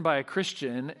work written by a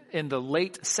Christian in the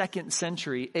late 2nd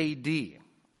century A.D.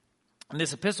 And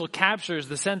this epistle captures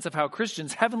the sense of how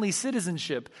Christians' heavenly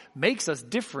citizenship makes us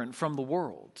different from the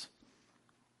world.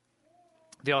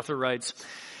 The author writes,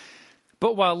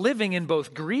 "But while living in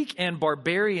both Greek and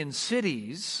barbarian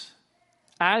cities,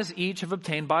 as each have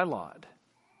obtained by lot,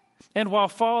 and while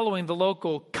following the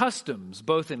local customs,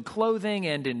 both in clothing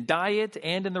and in diet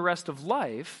and in the rest of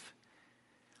life,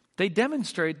 they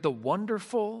demonstrate the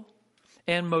wonderful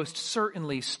and most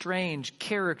certainly strange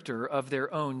character of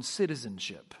their own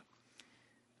citizenship.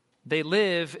 They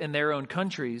live in their own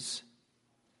countries,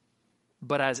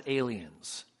 but as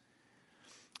aliens.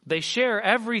 They share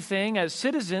everything as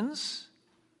citizens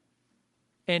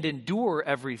and endure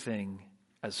everything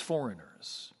as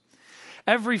foreigners.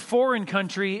 Every foreign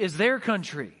country is their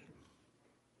country,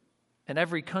 and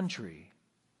every country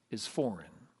is foreign.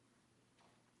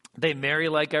 They marry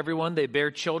like everyone, they bear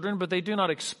children, but they do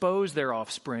not expose their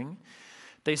offspring.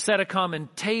 They set a common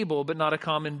table, but not a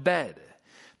common bed.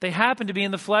 They happen to be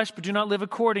in the flesh, but do not live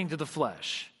according to the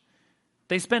flesh.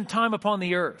 They spend time upon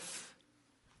the earth,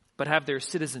 but have their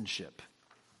citizenship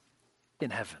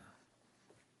in heaven."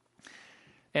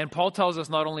 And Paul tells us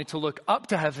not only to look up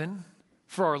to heaven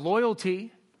for our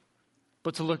loyalty,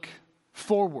 but to look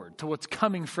forward to what's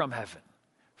coming from heaven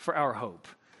for our hope.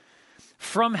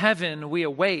 From heaven, we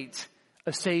await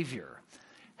a Savior.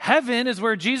 Heaven is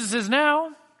where Jesus is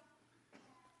now,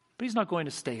 but he's not going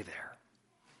to stay there.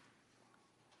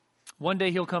 One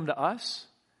day he'll come to us,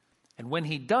 and when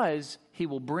he does, he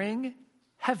will bring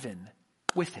heaven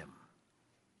with him.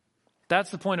 That's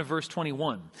the point of verse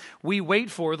 21. We wait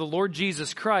for the Lord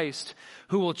Jesus Christ,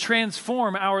 who will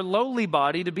transform our lowly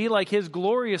body to be like his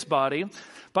glorious body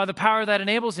by the power that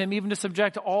enables him even to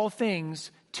subject all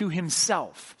things to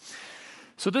himself.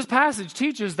 So this passage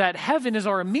teaches that heaven is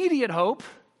our immediate hope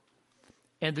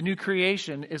and the new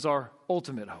creation is our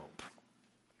ultimate hope.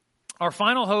 Our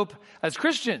final hope as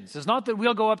Christians is not that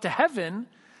we'll go up to heaven,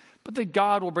 but that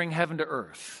God will bring heaven to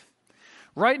earth.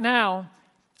 Right now,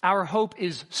 our hope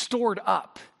is stored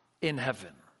up in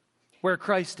heaven, where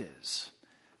Christ is.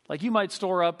 Like you might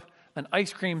store up an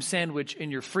ice cream sandwich in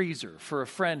your freezer for a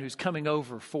friend who's coming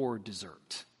over for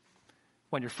dessert.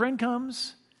 When your friend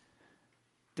comes,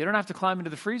 they don't have to climb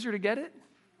into the freezer to get it.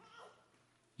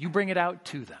 You bring it out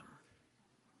to them.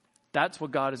 That's what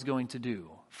God is going to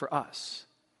do for us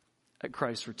at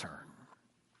Christ's return.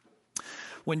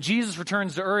 When Jesus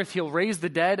returns to earth, he'll raise the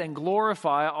dead and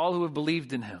glorify all who have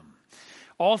believed in him.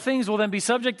 All things will then be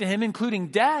subject to him, including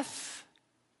death,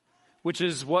 which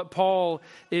is what Paul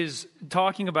is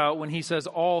talking about when he says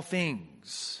all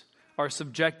things are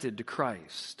subjected to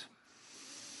Christ.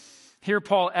 Here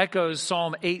Paul echoes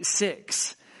Psalm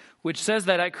 8:6, which says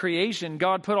that at creation,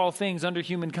 God put all things under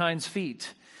humankind's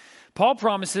feet. Paul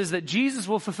promises that Jesus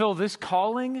will fulfill this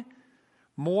calling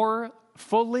more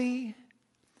fully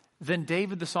than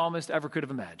David the psalmist ever could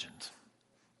have imagined.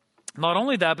 Not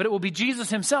only that, but it will be Jesus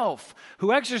himself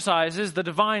who exercises the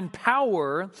divine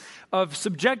power of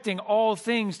subjecting all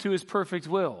things to his perfect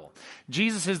will.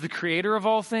 Jesus is the creator of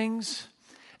all things,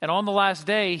 and on the last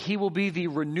day, he will be the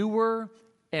renewer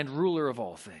and ruler of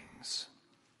all things.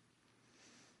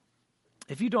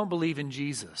 If you don't believe in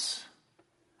Jesus,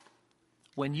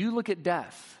 when you look at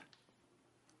death,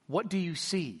 what do you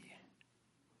see?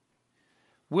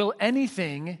 Will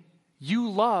anything you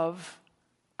love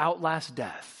outlast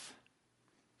death?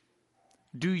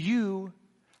 Do you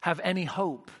have any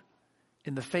hope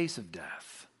in the face of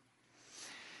death?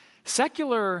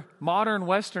 Secular modern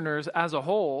Westerners as a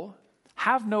whole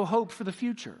have no hope for the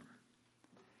future.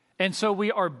 And so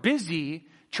we are busy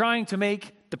trying to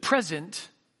make the present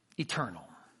eternal.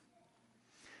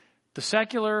 The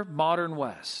secular modern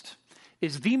West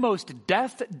is the most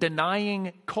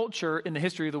death-denying culture in the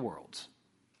history of the world.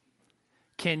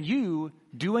 Can you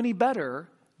do any better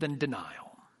than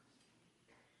denial?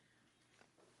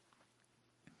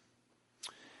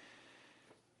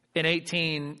 In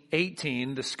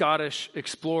 1818, the Scottish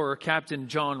explorer Captain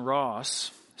John Ross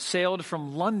sailed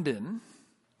from London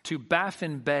to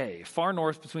Baffin Bay, far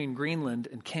north between Greenland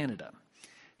and Canada.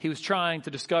 He was trying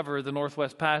to discover the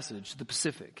Northwest Passage to the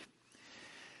Pacific.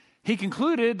 He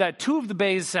concluded that 2 of the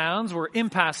bay's sounds were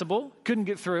impassable, couldn't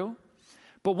get through,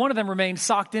 but one of them remained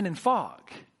socked in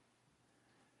fog.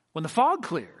 When the fog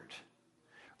cleared,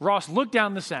 Ross looked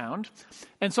down the sound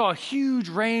and saw a huge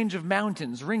range of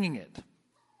mountains ringing it.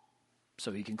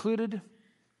 So he concluded,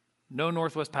 no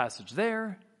Northwest Passage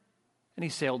there, and he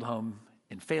sailed home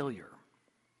in failure.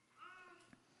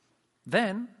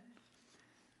 Then,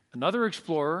 another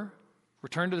explorer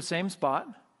returned to the same spot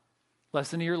less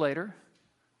than a year later,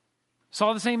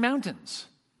 saw the same mountains,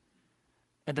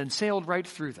 and then sailed right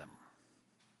through them.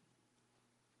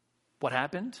 What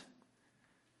happened?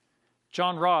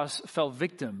 John Ross fell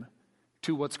victim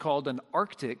to what's called an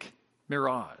Arctic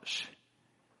mirage.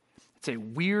 It's a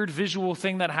weird visual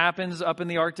thing that happens up in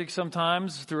the Arctic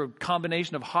sometimes through a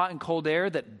combination of hot and cold air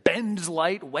that bends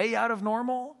light way out of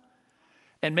normal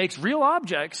and makes real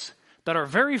objects that are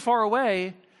very far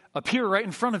away appear right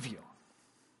in front of you.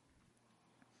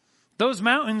 Those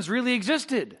mountains really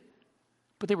existed,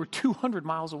 but they were 200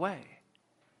 miles away.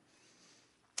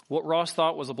 What Ross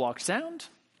thought was a blocked sound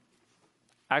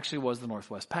actually was the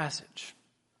Northwest Passage.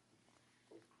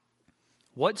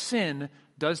 What sin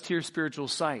does to your spiritual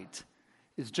sight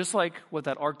is just like what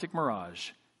that Arctic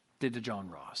mirage did to John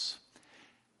Ross.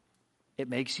 It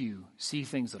makes you see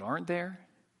things that aren't there,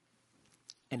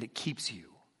 and it keeps you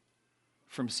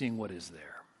from seeing what is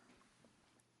there.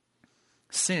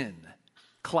 Sin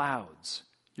clouds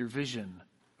your vision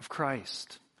of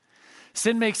Christ.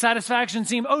 Sin makes satisfaction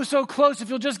seem oh so close if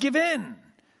you'll just give in,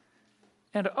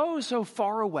 and oh so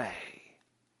far away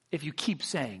if you keep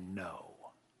saying no.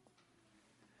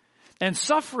 And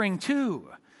suffering too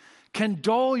can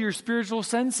dull your spiritual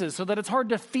senses so that it's hard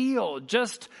to feel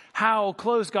just how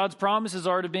close God's promises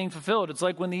are to being fulfilled. It's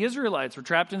like when the Israelites were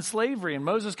trapped in slavery and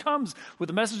Moses comes with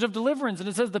a message of deliverance, and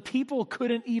it says the people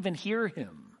couldn't even hear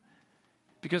him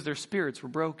because their spirits were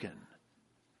broken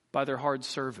by their hard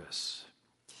service.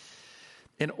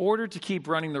 In order to keep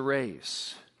running the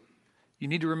race, you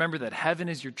need to remember that heaven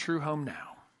is your true home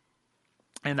now,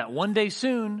 and that one day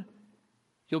soon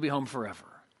you'll be home forever.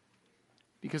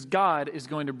 Because God is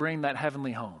going to bring that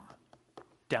heavenly home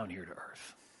down here to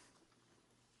earth.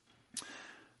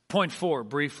 Point 4,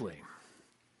 briefly.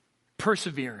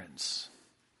 Perseverance.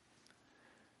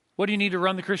 What do you need to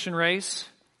run the Christian race?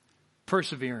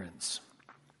 Perseverance.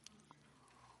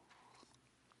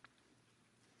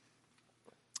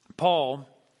 Paul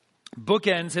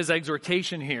bookends his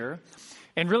exhortation here,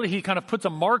 and really he kind of puts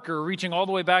a marker reaching all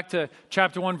the way back to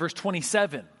chapter 1, verse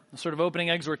 27, the sort of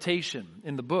opening exhortation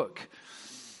in the book,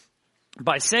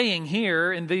 by saying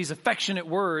here in these affectionate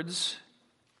words,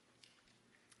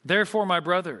 "Therefore, my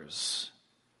brothers,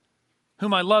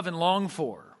 whom I love and long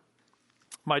for,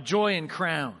 my joy and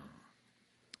crown,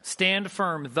 stand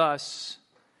firm thus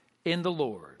in the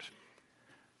Lord,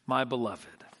 my beloved."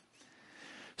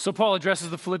 So Paul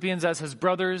addresses the Philippians as his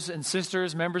brothers and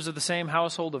sisters, members of the same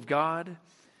household of God.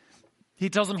 He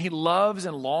tells them he loves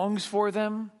and longs for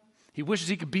them. He wishes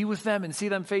he could be with them and see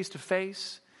them face to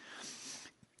face.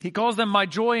 He calls them my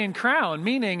joy and crown,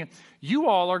 meaning you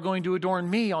all are going to adorn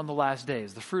me on the last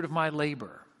days, the fruit of my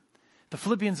labor. The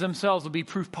Philippians themselves will be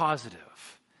proof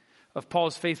positive of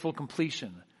Paul's faithful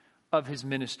completion of his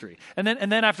ministry. And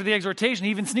then after the exhortation, he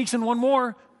even sneaks in one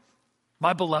more,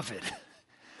 my beloved.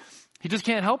 He just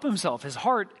can't help himself. His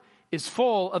heart is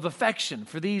full of affection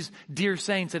for these dear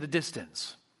saints at a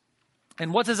distance.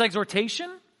 And what's his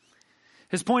exhortation?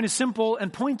 His point is simple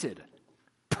and pointed.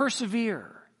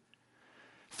 Persevere.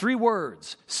 3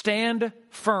 words, stand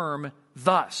firm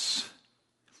thus.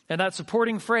 And that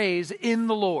supporting phrase, in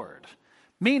the Lord,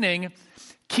 meaning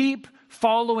keep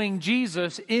following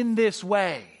Jesus in this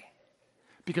way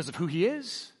because of who he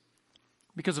is,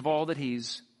 because of all that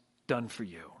he's done for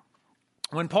you.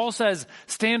 When Paul says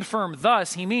stand firm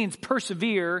thus, he means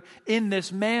persevere in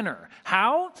this manner.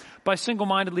 How? By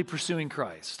single-mindedly pursuing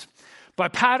Christ, by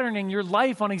patterning your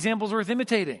life on examples worth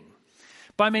imitating,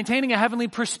 by maintaining a heavenly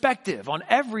perspective on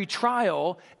every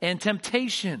trial and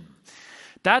temptation.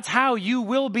 That's how you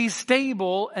will be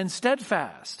stable and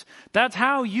steadfast. That's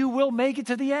how you will make it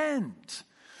to the end.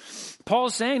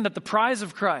 Paul's saying that the prize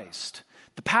of Christ,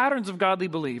 the patterns of godly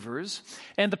believers,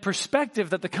 and the perspective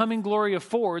that the coming glory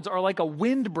affords are like a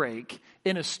windbreak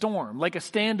in a storm, like a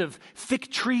stand of thick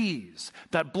trees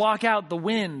that block out the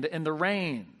wind and the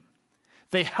rain.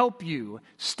 They help you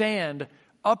stand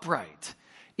upright,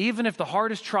 even if the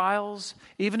hardest trials,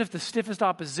 even if the stiffest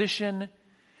opposition,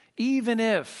 even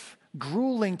if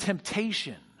grueling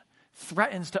temptation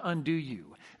threatens to undo you.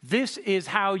 This is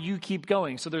how you keep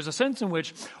going. So there's a sense in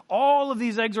which all of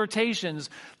these exhortations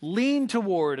lean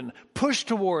toward and push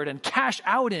toward and cash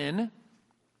out in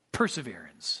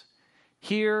perseverance.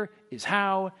 Here is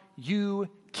how you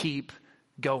keep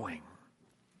going.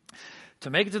 To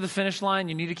make it to the finish line,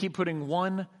 you need to keep putting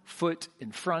one foot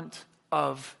in front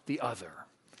of the other.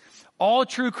 All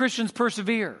true Christians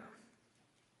persevere,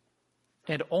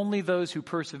 and only those who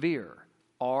persevere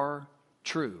are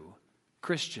true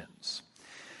Christians.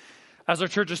 As our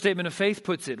church's statement of faith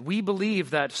puts it, we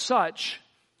believe that such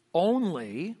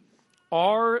only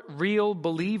are real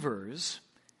believers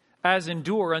as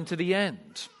endure unto the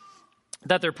end,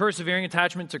 that their persevering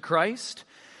attachment to Christ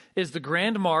is the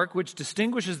grand mark which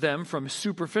distinguishes them from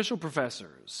superficial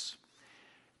professors,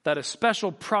 that a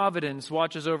special providence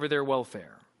watches over their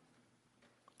welfare,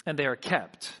 and they are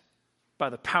kept by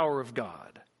the power of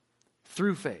God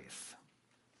through faith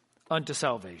unto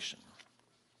salvation.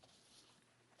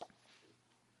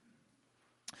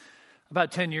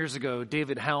 About 10 years ago,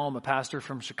 David Helm, a pastor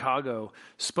from Chicago,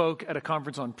 spoke at a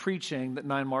conference on preaching that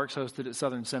Nine Marks hosted at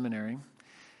Southern Seminary.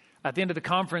 At the end of the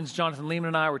conference, Jonathan Lehman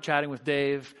and I were chatting with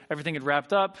Dave. Everything had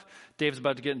wrapped up. Dave's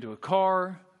about to get into a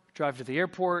car, drive to the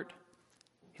airport.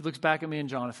 He looks back at me and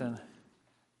Jonathan,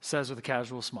 says with a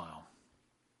casual smile,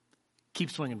 "Keep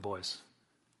swinging, boys.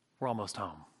 We're almost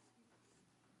home."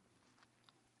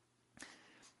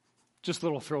 Just a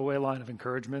little throwaway line of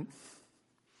encouragement.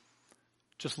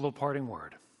 Just a little parting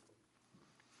word.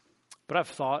 But I've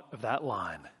thought of that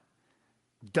line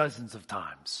dozens of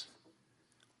times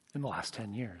in the last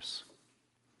 10 years.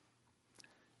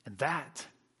 And that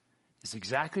is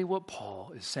exactly what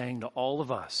Paul is saying to all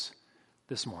of us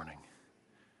this morning.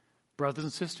 Brothers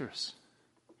and sisters,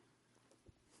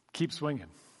 keep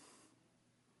swinging.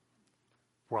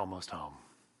 We're almost home.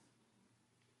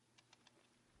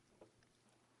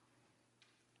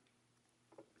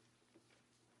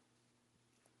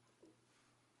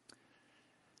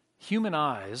 Human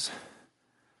eyes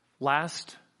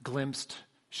last glimpsed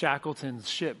Shackleton's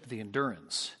ship, the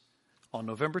Endurance, on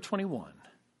November 21,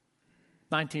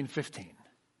 1915,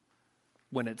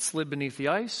 when it slid beneath the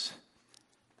ice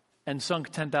and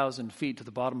sunk 10,000 feet to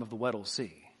the bottom of the Weddell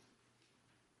Sea.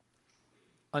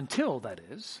 Until, that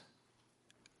is,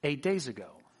 8 days ago.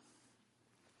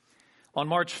 On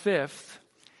March 5th,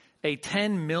 a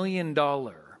 $10 million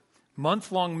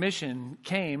month-long mission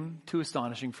came to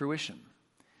astonishing fruition.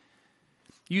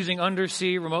 Using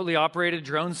undersea, remotely operated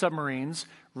drone submarines,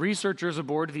 researchers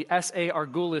aboard the S.A.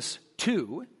 Argulis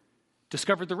II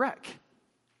discovered the wreck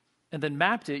and then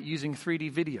mapped it using 3D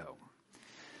video.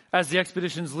 As the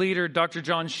expedition's leader, Dr.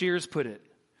 John Shears, put it,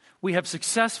 "We have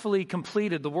successfully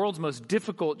completed the world's most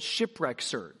difficult shipwreck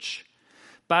search,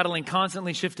 battling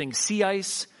constantly shifting sea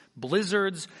ice,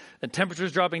 blizzards, and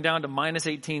temperatures dropping down to minus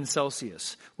 18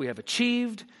 Celsius. We have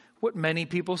achieved what many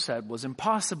people said was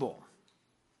impossible."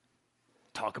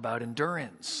 Talk about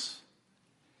endurance.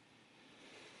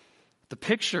 The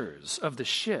pictures of the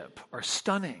ship are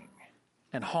stunning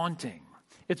and haunting.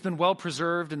 It's been well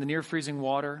preserved in the near freezing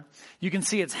water. You can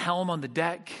see its helm on the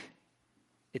deck,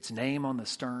 its name on the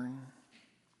stern.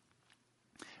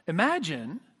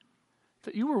 Imagine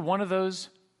that you were one of those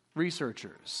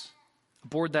researchers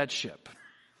aboard that ship.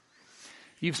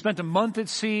 You've spent a month at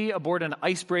sea aboard an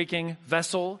ice-breaking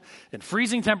vessel in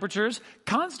freezing temperatures,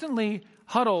 constantly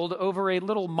huddled over a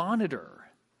little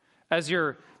monitor as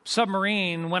your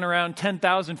submarine went around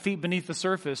 10,000 feet beneath the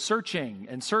surface, searching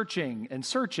and searching and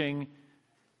searching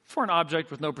for an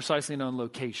object with no precisely known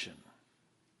location.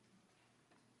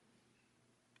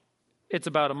 It's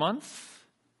about a month.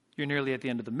 You're nearly at the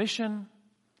end of the mission.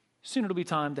 Soon it'll be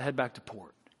time to head back to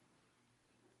port.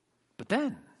 But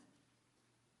then,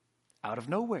 out of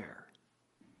nowhere,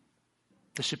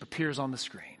 the ship appears on the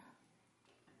screen.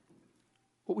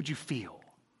 What would you feel?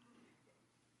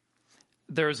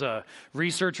 There's a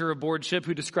researcher aboard ship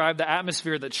who described the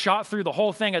atmosphere that shot through the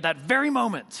whole thing at that very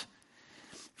moment.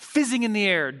 Fizzing in the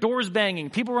air, doors banging,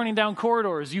 people running down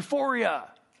corridors,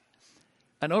 euphoria,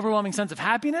 an overwhelming sense of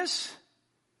happiness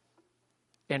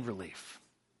and relief.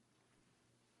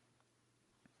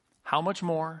 How much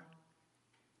more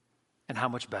and how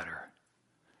much better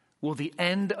will the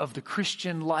end of the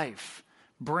Christian life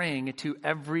bring to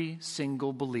every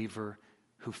single believer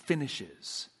who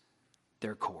finishes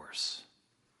their course.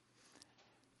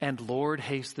 And Lord,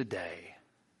 haste the day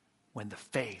when the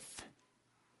faith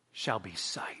shall be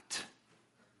sight.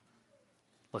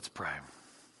 Let's pray.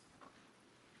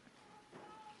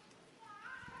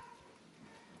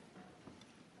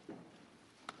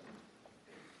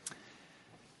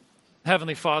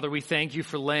 Heavenly Father, we thank you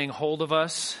for laying hold of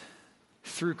us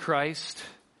through Christ.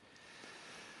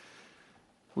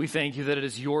 We thank you that it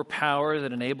is your power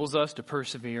that enables us to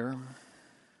persevere.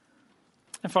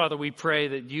 And Father, we pray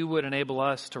that you would enable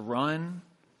us to run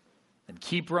and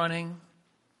keep running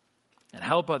and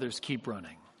help others keep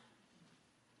running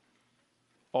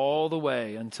all the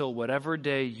way until whatever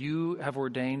day you have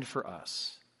ordained for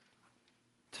us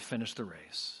to finish the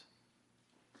race.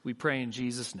 We pray in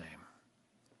Jesus' name.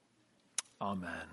 Amen.